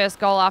getting their first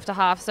goal after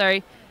half. So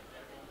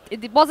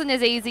it wasn't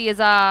as easy as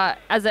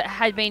it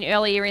had been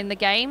earlier in the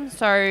game.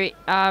 So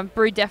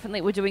BREW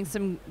definitely were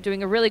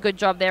doing a really good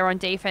job there on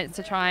defense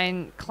to try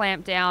and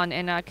clamp down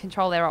and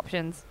control their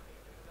options.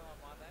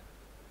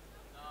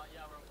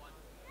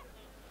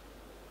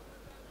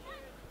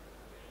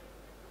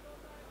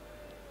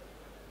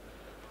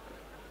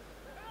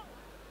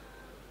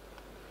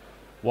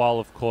 While,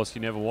 of course,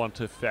 you never want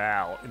to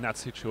foul in that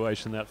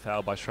situation, that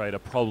foul by Schrader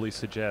probably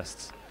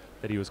suggests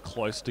that he was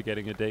close to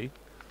getting a D.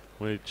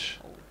 which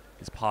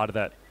is part of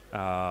that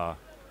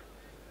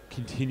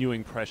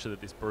continuing pressure that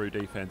this BREW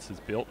defense has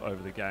built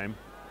over the game.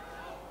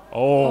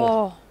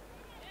 Oh.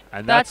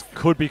 And that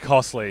could be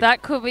costly.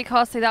 That could be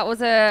costly. That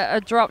was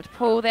a dropped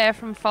pull there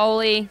from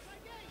Foley.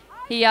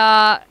 He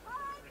has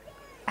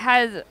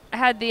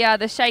had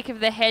the shake of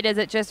the head as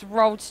it just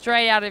rolled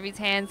straight out of his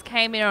hands,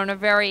 came in on a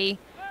very,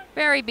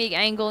 very big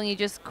angle, and you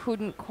just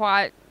couldn't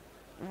quite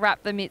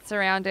wrap the mitts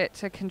around it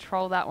to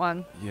control that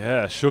one.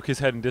 Yeah, shook his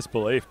head in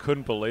disbelief.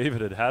 Couldn't believe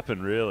it had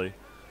happened, really.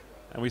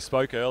 And we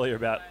spoke earlier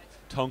about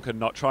Tonkin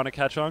not trying to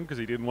catch on because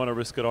he didn't want to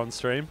risk it on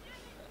stream.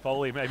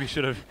 Foley maybe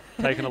should have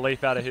taken a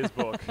leaf out of his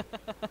book.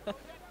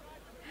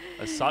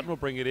 As Sutton will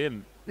bring it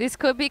in. This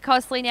could be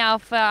costly now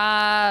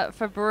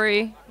for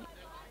BREW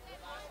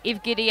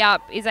if Giddy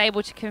Up is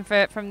able to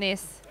convert from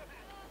this.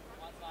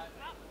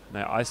 They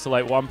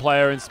isolate one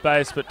player in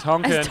space, but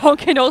Tonkin... As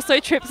Tonkin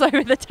also trips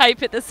over the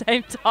tape at the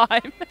same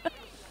time.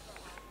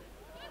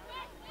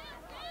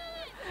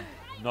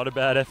 Not a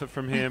bad effort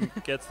from him.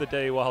 Gets the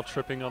D while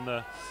tripping on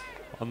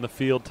the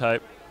field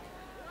tape.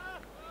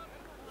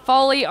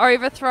 Foley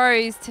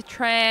overthrows to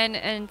Tran,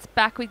 and it's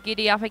back with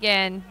Giddy Up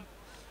again.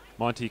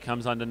 Monty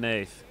comes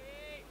underneath.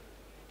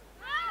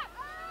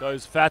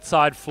 Goes fat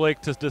side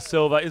flick to De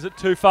Silva. Is it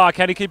too far?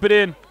 Can he keep it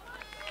in?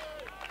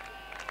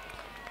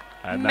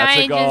 And that's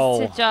a goal.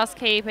 Manages to just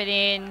keep it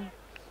in.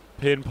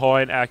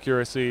 Pinpoint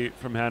accuracy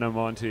from Hannah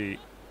Monty.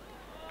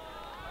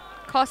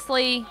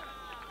 Costly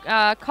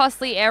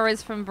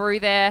errors from BREW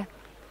there.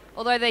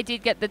 Although they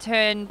did get the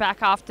turn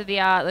back after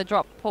the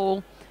drop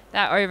pull,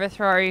 that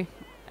overthrow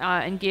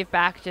and give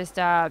back just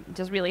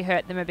really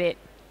hurt them a bit.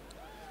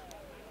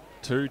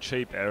 2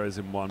 cheap errors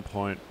in 1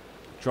 point.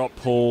 Drop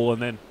pull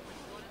and then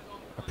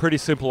a pretty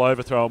simple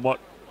overthrow on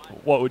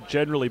what would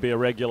generally be a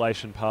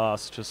regulation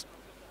pass. Just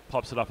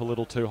pops it up a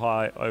little too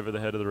high over the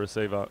head of the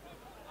receiver.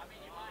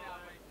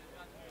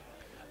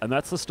 And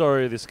that's the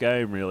story of this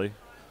game, really.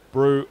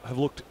 BREW have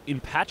looked in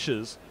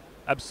patches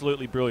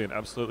absolutely brilliant,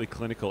 absolutely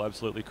clinical,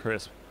 absolutely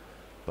crisp.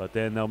 But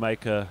then they'll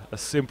make a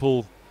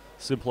simple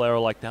error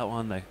like that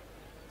one. They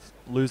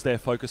lose their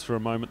focus for a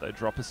moment. They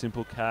drop a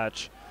simple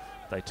catch.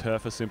 They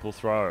turf a simple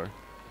throw.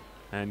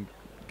 And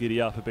Giddy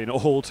Up have been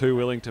all too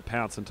willing to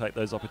pounce and take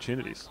those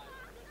opportunities.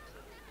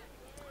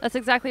 That's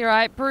exactly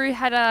right. BREW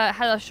had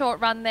a short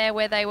run there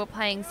where they were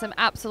playing some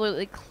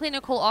absolutely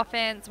clinical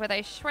offense, where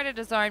they shredded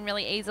a zone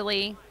really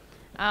easily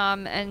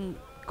and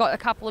got a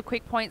couple of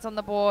quick points on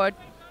the board.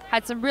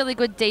 Had some really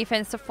good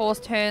defense to force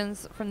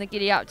turns from the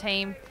Giddy Up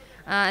team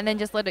and then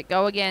just let it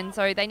go again.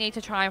 So they need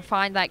to try and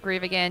find that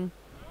groove again.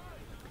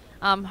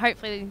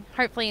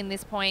 Hopefully in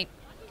this point,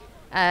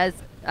 as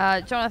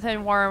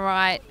Jonathan Warren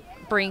Wright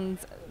brings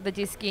the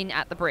disc in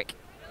at the brick.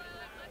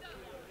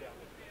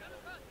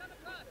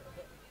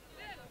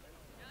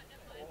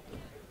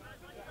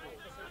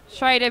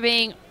 Schrader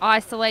being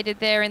isolated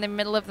there in the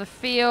middle of the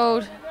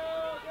field.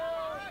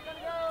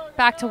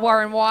 Back to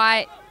Warren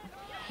White.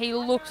 He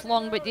looked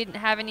long but didn't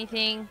have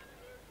anything.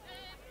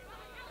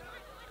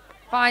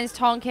 Finds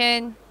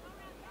Tonkin.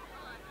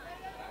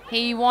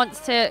 He wants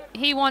to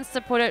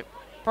put it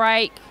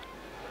break.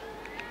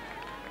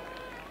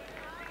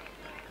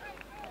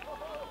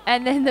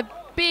 And then the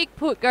big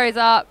put goes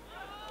up.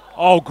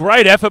 Oh,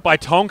 great effort by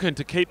Tonkin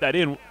to keep that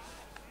in.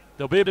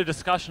 There'll be a bit of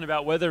discussion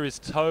about whether his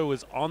toe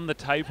was on the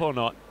tape or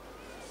not.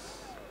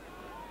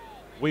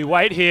 We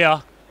wait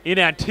here in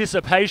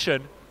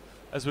anticipation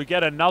as we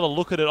get another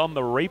look at it on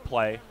the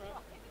replay.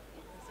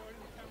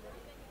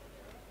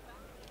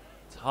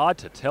 It's hard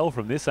to tell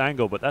from this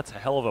angle, but that's a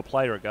hell of a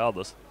play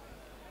regardless.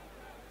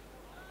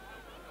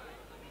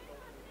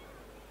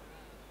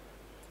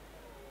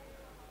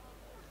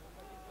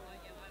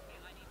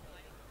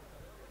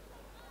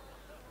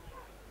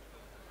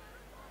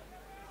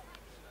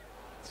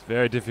 It's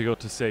very difficult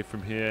to see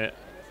from here.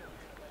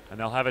 And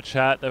they'll have a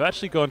chat. They've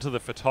actually gone to the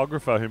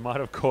photographer who might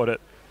have caught it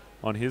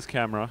on his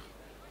camera.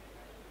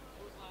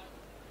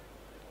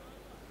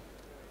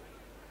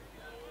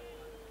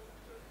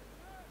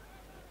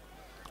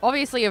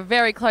 Obviously a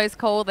very close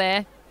call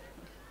there.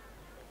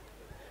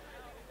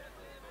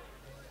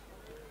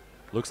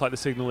 Looks like the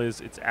signal is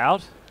it's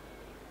out.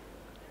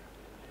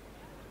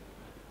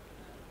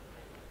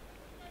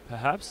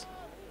 Perhaps?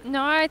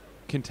 No.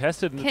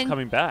 Contested and it's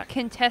coming back.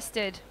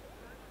 Contested.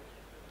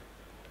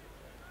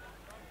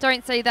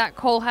 Don't see that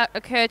call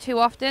occur too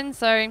often,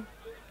 so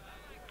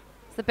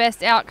it's the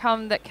best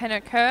outcome that can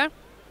occur.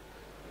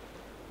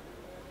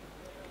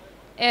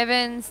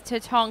 Evans to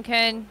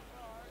Tonkin.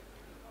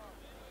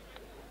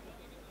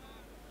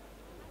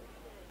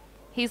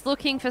 He's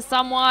looking for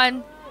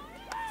someone.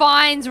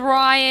 Finds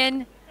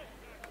Ryan.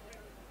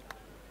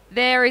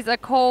 There is a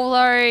call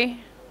though.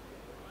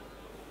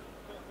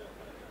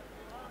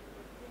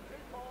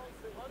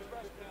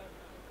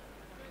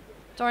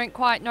 Don't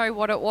quite know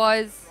what it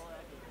was.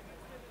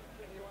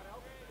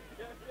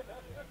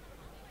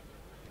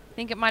 I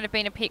think it might have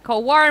been a pit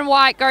call. Warren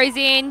White goes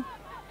in.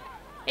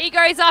 He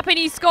goes up and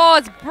he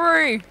scores.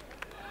 BREW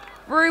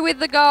with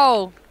the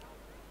goal.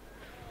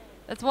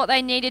 That's what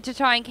they needed to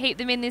try and keep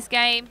them in this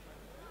game.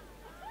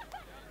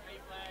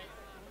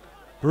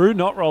 BREW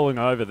not rolling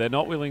over. They're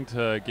not willing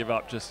to give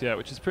up just yet,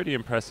 which is pretty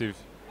impressive.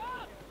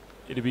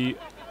 It'd be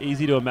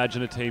easy to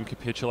imagine a team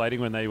capitulating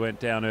when they went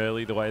down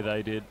early the way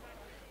they did,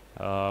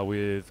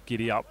 with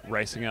Giddy up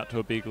racing out to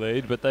a big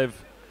lead, but they've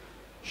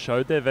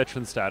showed their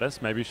veteran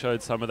status, maybe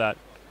showed some of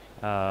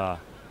that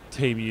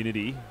team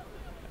unity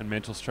and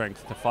mental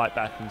strength to fight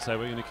back and say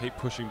we're going to keep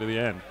pushing to the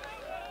end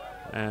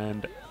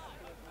and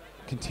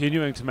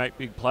continuing to make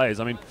big plays.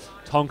 I mean,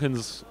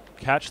 Tonkin's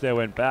catch there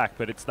went back,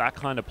 but it's that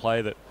kind of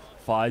play that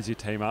fires your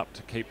team up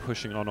to keep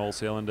pushing on all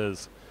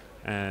cylinders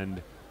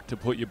and to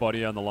put your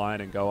body on the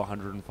line and go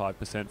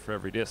 105% for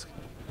every disc.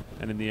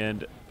 And in the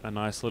end, a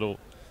nice little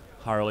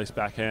high release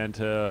backhand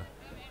to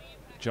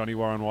Johnny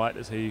Warren White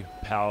as he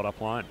powered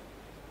up line.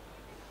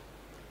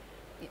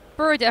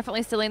 BREW are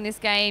definitely still in this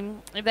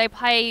game. If they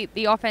play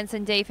the offense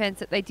and defense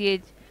that they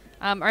did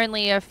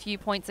only a few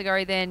points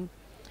ago, then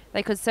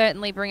they could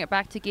certainly bring it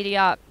back to Giddy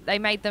up. They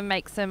made them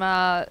make some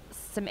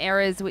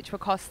errors which were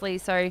costly,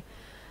 so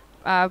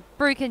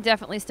BREW can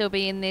definitely still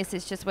be in this.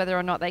 It's just whether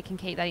or not they can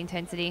keep that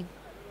intensity.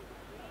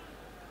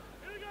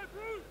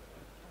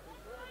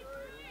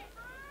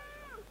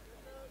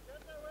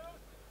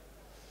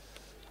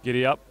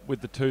 Giddy up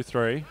with the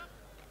 2-3.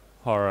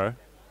 Horo.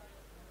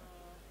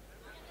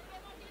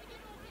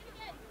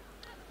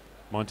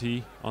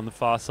 Monty on the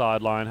far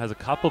sideline has a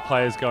couple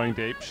players going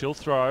deep. She'll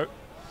throw.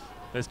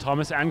 There's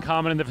Thomas and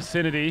Carmen in the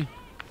vicinity.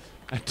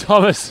 And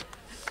Thomas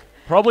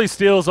probably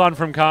steals one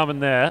from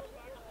Carmen there.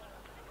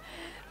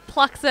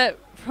 Plucks it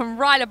from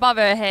right above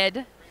her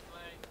head.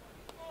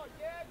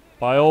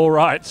 By all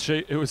rights,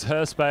 it was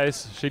her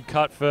space. She'd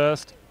cut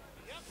first.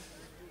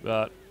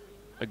 But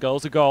a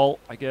goal's a goal,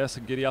 I guess,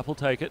 and Giddy up will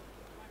take it.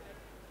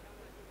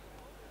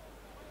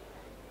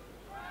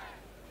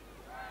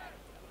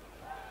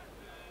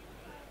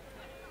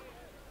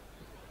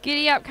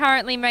 Giddy up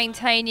currently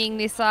maintaining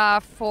this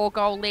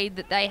 4-goal lead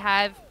that they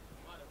have.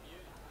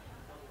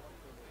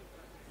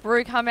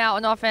 BREW come out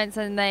on offense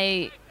and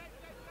they,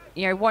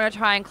 want to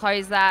try and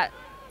close that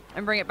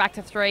and bring it back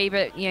to 3,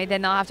 but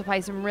then they'll have to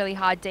play some really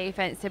hard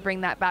defense to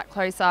bring that back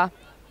closer.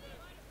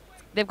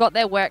 They've got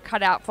their work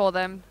cut out for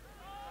them.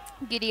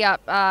 Giddy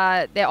up,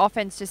 their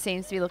offense just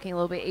seems to be looking a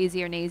little bit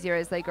easier and easier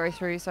as they go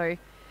through, so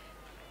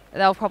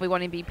they'll probably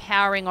want to be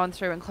powering on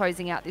through and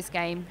closing out this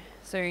game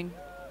soon.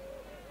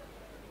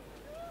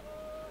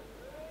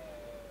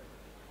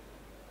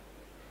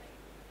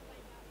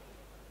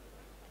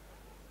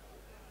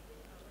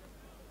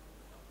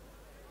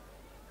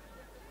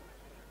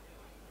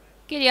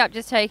 Giddy up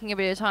just taking a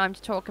bit of time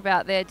to talk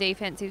about their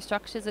defensive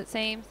structures, it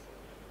seems,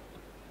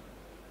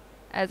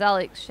 as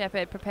Alex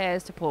Shepherd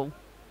prepares to pull.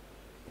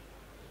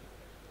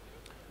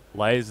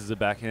 Lays is a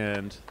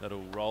backhand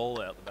that'll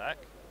roll out the back.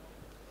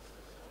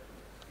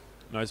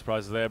 No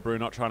surprises there. BREW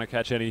not trying to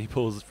catch any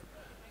pulls.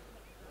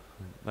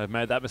 They've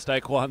made that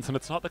mistake once, and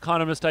it's not the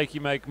kind of mistake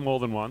you make more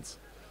than once.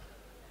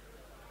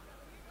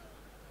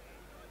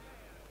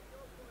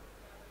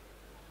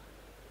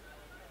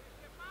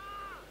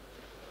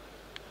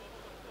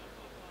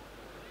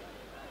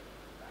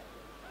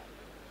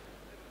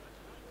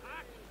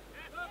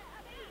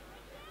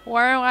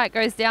 Warren White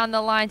goes down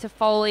the line to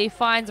Foley,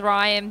 finds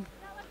Ryan.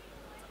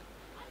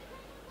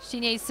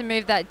 She needs to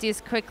move that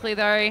disc quickly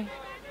though.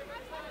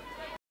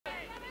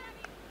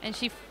 And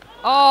she,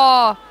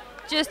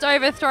 just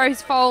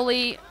overthrows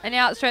Foley, an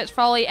outstretched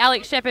Foley.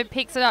 Alex Shepherd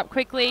picks it up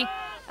quickly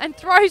and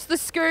throws the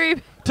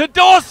scoop. To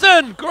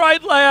Dawson!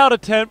 Great layout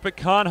attempt, but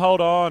can't hold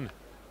on.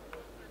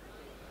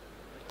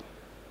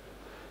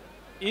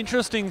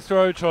 Interesting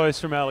throw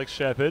choice from Alex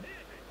Shepherd.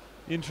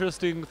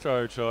 Interesting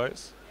throw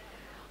choice.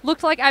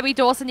 Looked like Abby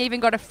Dawson even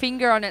got a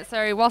finger on it,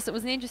 so whilst it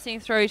was an interesting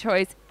throw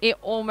choice, it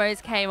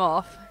almost came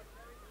off.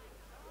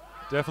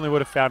 Definitely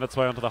would have found its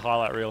way onto the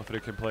highlight reel if it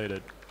had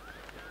completed.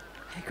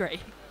 I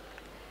agree.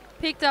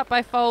 Picked up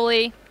by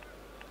Foley.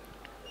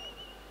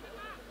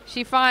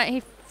 She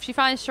finds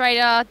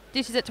Schrader,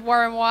 dishes it to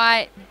Warren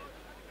White.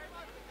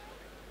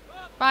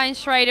 Finds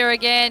Schrader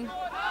again.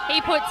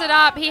 He puts it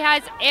up. He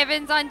has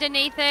Evans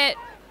underneath it.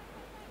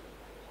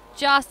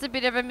 Just a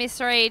bit of a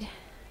misread.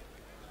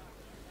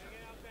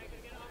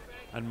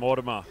 And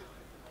Mortimer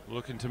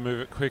looking to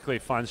move it quickly.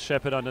 Finds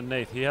Shepherd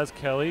underneath. He has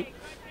Kelly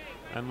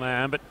and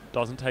Lamb, but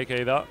doesn't take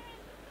either.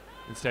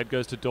 Instead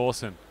goes to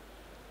Dawson.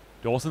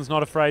 Dawson's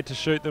not afraid to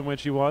shoot them when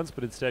she wants,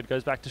 but instead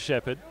goes back to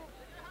Shepherd.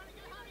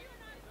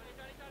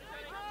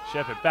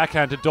 Shepherd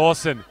backhand to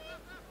Dawson.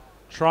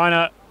 Trying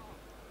to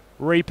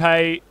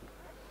repay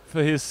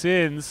for his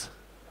sins,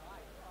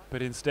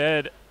 but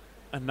instead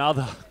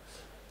another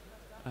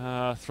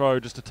throw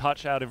just a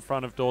touch out in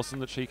front of Dawson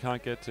that she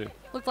can't get to.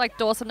 Looked like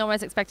Dawson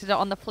almost expected it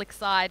on the flick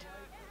side.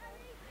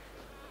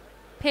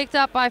 Picked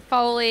up by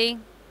Foley.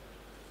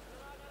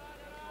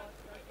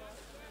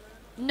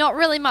 Not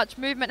really much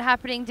movement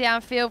happening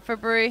downfield for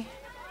BREW.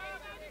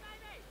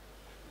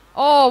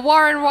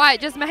 Warren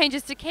White just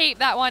manages to keep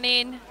that one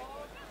in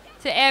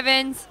to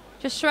Evans.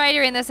 Just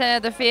Schrader in the centre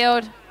of the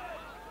field.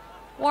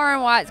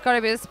 Warren White's got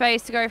a bit of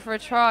space to go for a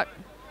trot.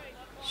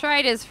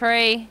 Schrader's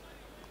free.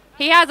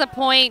 He has a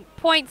point.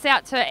 Points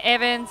out to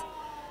Evans.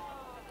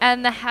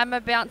 And the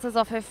hammer bounces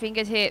off her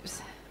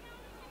fingertips.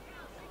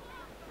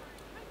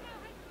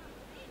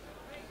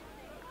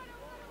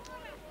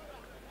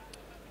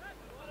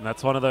 And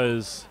that's one of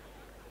those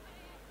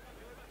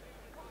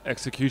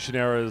execution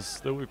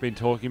errors that we've been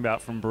talking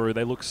about from BREW.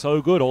 They look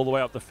so good all the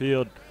way up the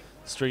field,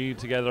 stringing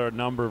together a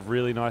number of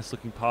really nice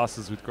looking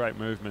passes with great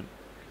movement,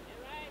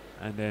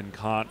 and then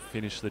can't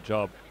finish the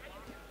job.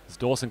 As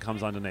Dawson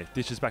comes underneath,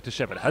 dishes back to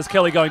Shepherd. Has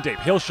Kelly going deep,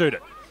 he'll shoot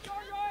it.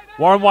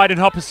 Warren White in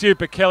hot pursuit,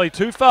 but Kelly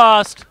too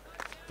fast.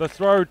 The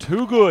throw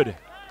too good.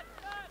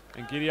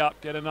 And Giddy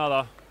up, get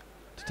another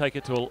to take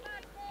it to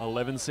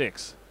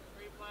 11-6.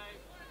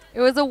 It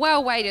was a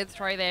well-weighted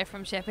throw there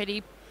from Shepherd.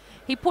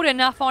 He put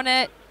enough on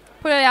it,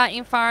 put it out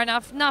in far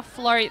enough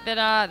float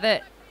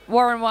that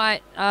Warren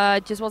White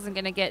just wasn't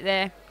going to get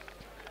there.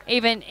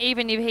 Even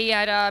if he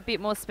had a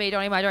bit more speed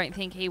on him, I don't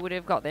think he would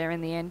have got there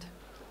in the end.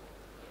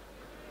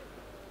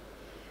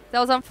 That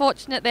was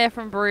unfortunate there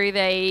from BREW.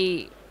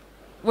 They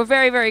were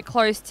very, very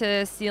close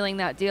to sealing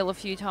that deal a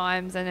few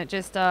times, and it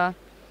just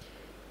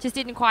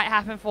didn't quite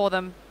happen for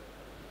them.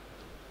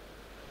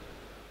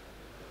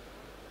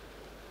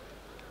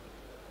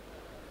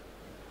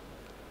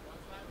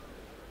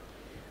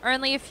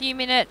 Only a few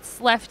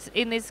minutes left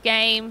in this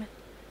game.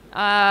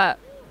 BREW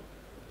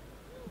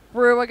are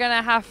going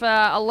to have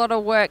a lot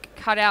of work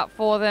cut out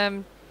for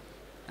them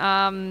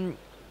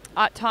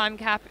at time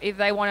cap if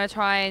they want to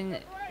try and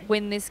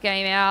win this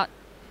game out.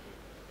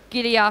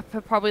 Giddy Up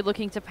are probably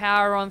looking to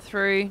power on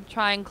through,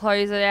 try and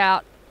close it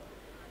out.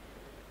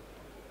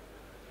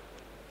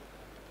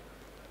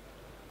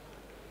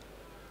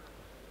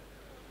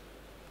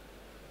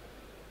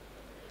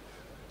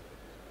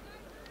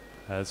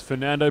 As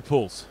Fernando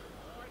pulls.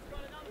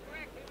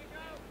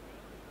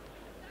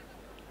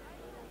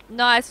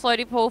 Nice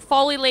floaty pull.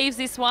 Foley leaves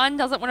this one,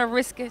 doesn't want to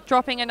risk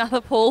dropping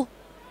another pull.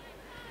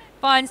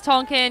 Finds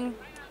Tonkin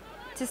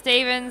to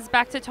Stevens,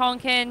 back to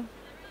Tonkin.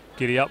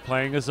 Giddy Up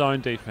playing a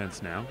zone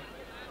defense now.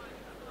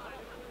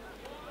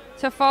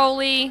 To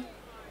Foley.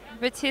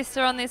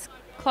 Batista on this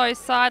close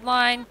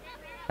sideline.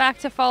 Back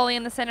to Foley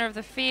in the centre of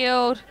the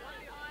field.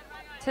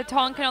 To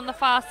Tonkin on the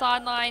far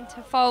sideline.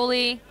 To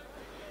Foley.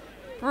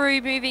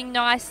 BREW moving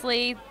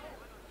nicely.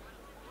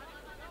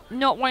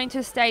 Not wanting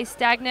to stay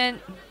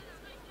stagnant.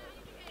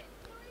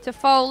 To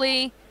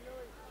Foley.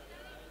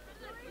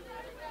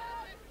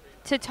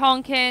 To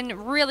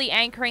Tonkin. Really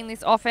anchoring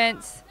this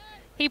offense.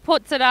 He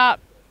puts it up.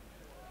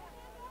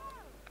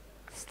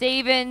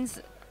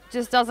 Stevens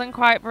just doesn't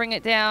quite bring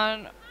it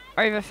down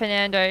over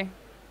Fernando.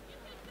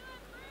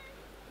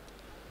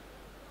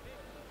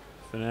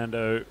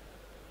 Fernando,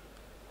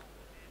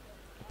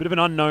 a bit of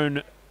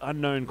an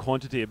unknown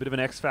quantity, a bit of an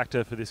X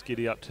factor for this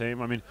Giddy Up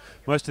team. I mean,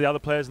 most of the other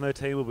players in their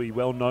team will be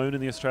well known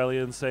in the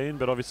Australian scene,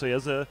 but obviously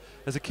as a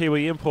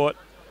Kiwi import,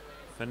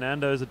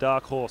 Fernando's a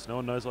dark horse. No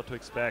one knows what to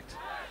expect,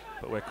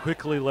 but we're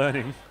quickly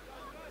learning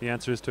the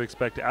answer is to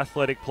expect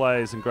athletic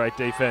plays and great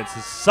defense.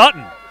 As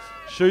Sutton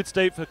shoots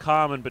deep for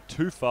Carmen, but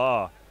too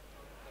far.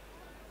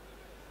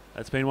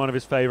 That's been one of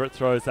his favourite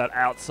throws, that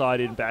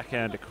outside-in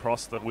backhand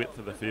across the width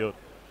of the field.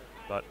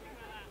 But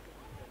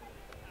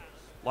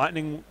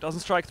lightning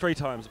doesn't strike 3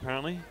 times,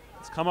 apparently.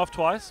 It's come off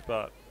twice,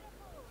 but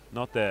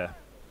not there.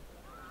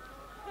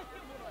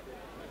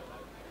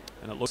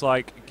 And it looks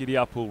like Giddy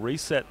Up will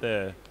reset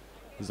their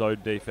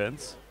zone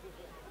defense,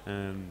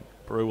 and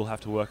BREW will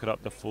have to work it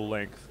up the full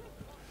length.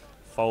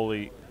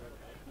 Foley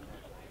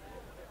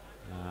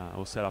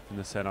will set up in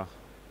the centre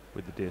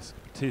with the disc.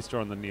 Batista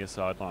on the near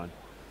sideline.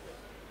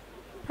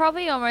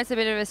 Probably almost a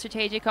bit of a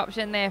strategic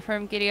option there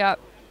from Giddy Up,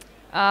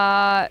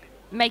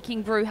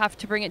 making BREW have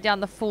to bring it down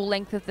the full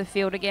length of the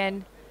field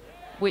again,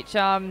 which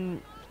they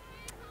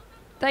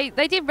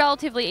did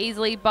relatively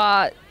easily,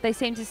 but they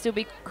seem to still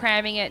be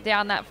cramming it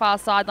down that far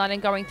sideline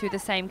and going through the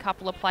same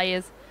couple of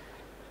players.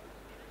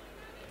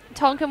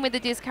 Tonkin with the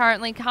disc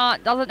currently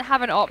doesn't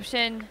have an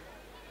option.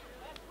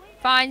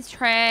 Finds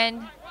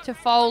Tran to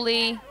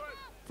Foley.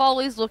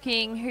 Foley's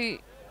looking,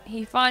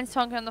 he finds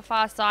Tonkin on the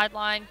far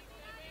sideline.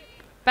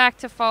 Back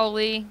to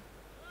Foley.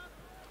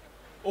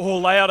 Oh,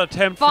 layout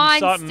attempt from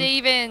Finds Sutton.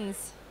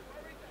 Stevens.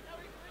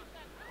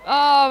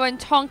 Oh, and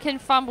Tonkin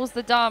fumbles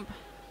the dump.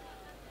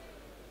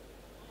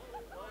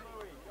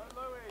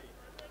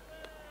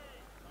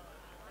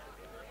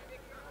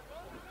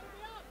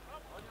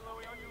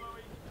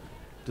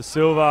 De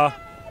Silva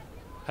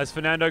has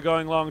Fernando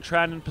going long,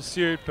 Tran in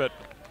pursuit, but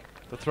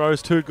the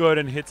throw's too good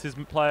and hits his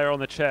player on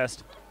the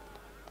chest.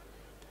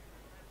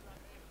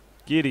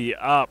 Giddy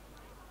Up,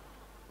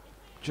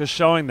 just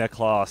showing their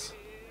class.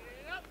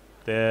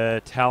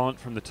 Their talent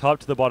from the top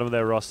to the bottom of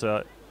their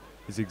roster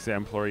is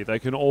exemplary. They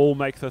can all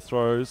make the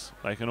throws.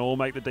 They can all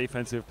make the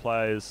defensive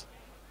plays.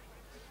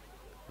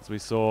 As we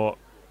saw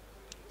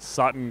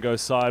Sutton go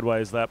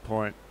sideways that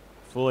point,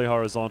 fully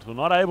horizontal.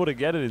 Not able to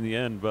get it in the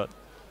end, but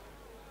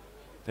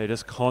they're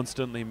just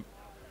constantly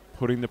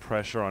putting the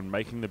pressure on,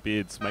 making the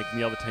bids, making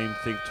the other team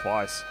think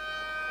twice,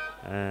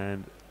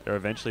 and they're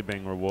eventually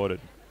being rewarded.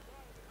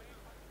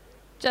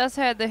 Just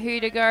heard the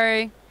hooter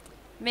go.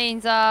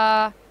 Means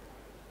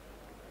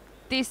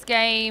this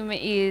game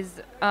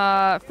is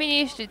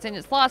finished. It's in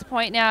its last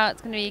point now.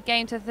 It's going to be a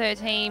game to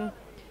 13.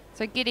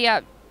 So Giddy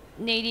Up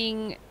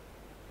needing,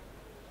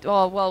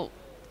 oh, well,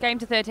 game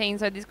to 13.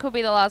 So this could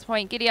be the last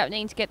point. Giddy Up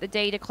needing to get the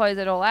D to close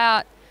it all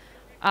out.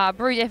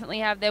 BREW definitely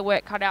have their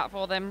work cut out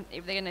for them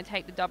if they're going to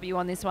take the W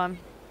on this one.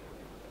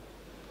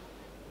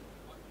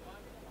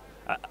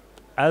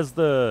 As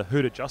the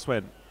hooter just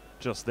went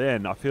just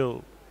then, I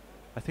think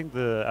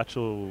the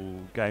actual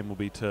game will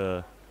be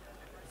to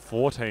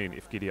 14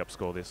 if Giddy Up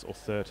score this, or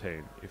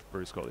 13 if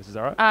BREW score this. Is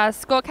that right?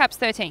 Score cap's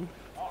 13.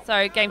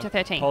 So game to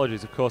 13.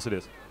 Apologies, of course it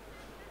is.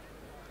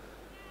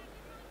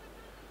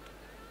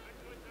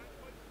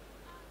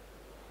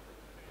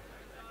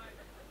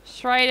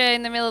 Schrader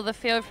in the middle of the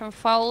field from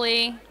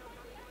Foley.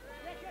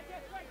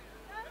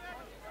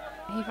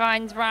 He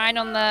finds Ryan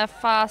on the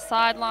far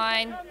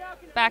sideline.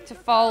 Back to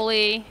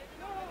Foley.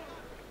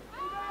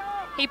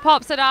 He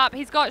pops it up.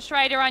 He's got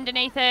Schrader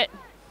underneath it.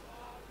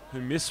 Who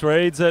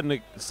misreads it and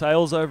it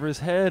sails over his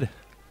head.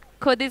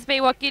 Could this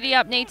be what Giddy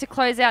Up need to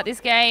close out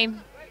this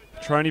game?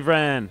 Petroni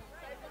ran.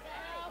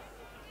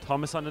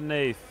 Thomas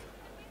underneath.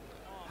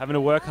 Having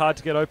to work hard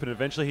to get open.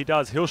 Eventually he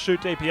does. He'll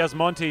shoot deep. He has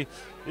Monty.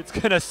 It's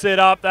going to sit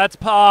up. That's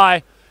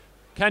Pye.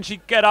 Can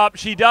she get up?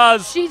 She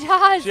does. She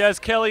does. She has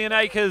Kelly and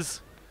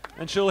Akers.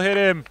 And she'll hit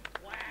him.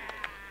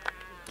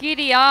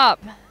 Giddy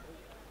Up.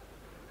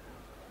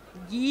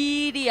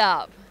 Giddy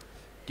Up.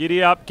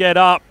 Giddy Up, get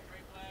up.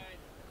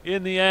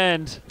 In the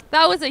end.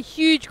 That was a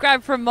huge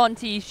grab from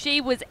Monty. She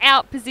was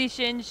out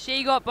positioned.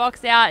 She got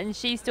boxed out and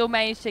she still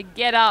managed to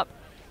get up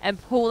and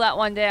pull that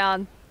one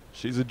down.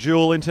 She's a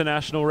dual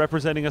international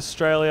representing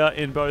Australia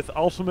in both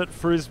ultimate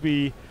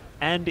frisbee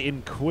and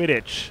in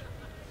Quidditch.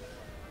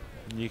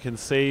 And you can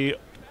see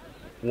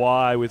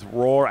why with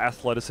raw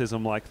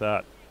athleticism like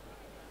that,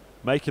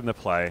 making the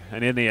play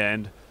and in the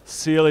end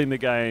sealing the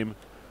game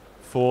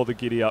for the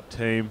Giddy Up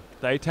team.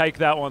 They take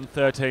that one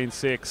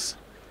 13-6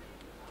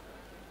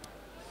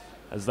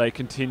 as they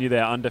continue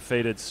their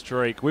undefeated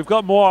streak. We've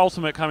got more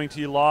Ultimate coming to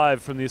you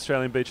live from the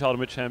Australian Beach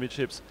Ultimate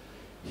Championships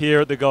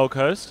here at the Gold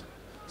Coast.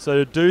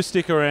 So do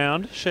stick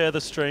around, share the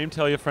stream,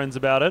 tell your friends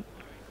about it.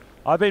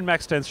 I've been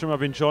Max Stenstrom. I've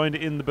been joined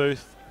in the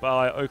booth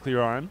by Oakley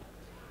Ryan.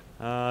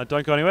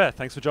 Don't go anywhere.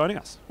 Thanks for joining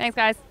us. Thanks,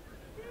 guys.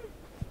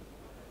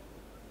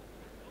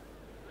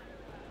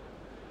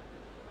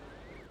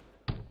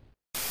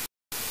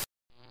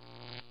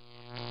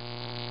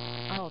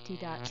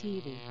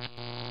 Alti.tv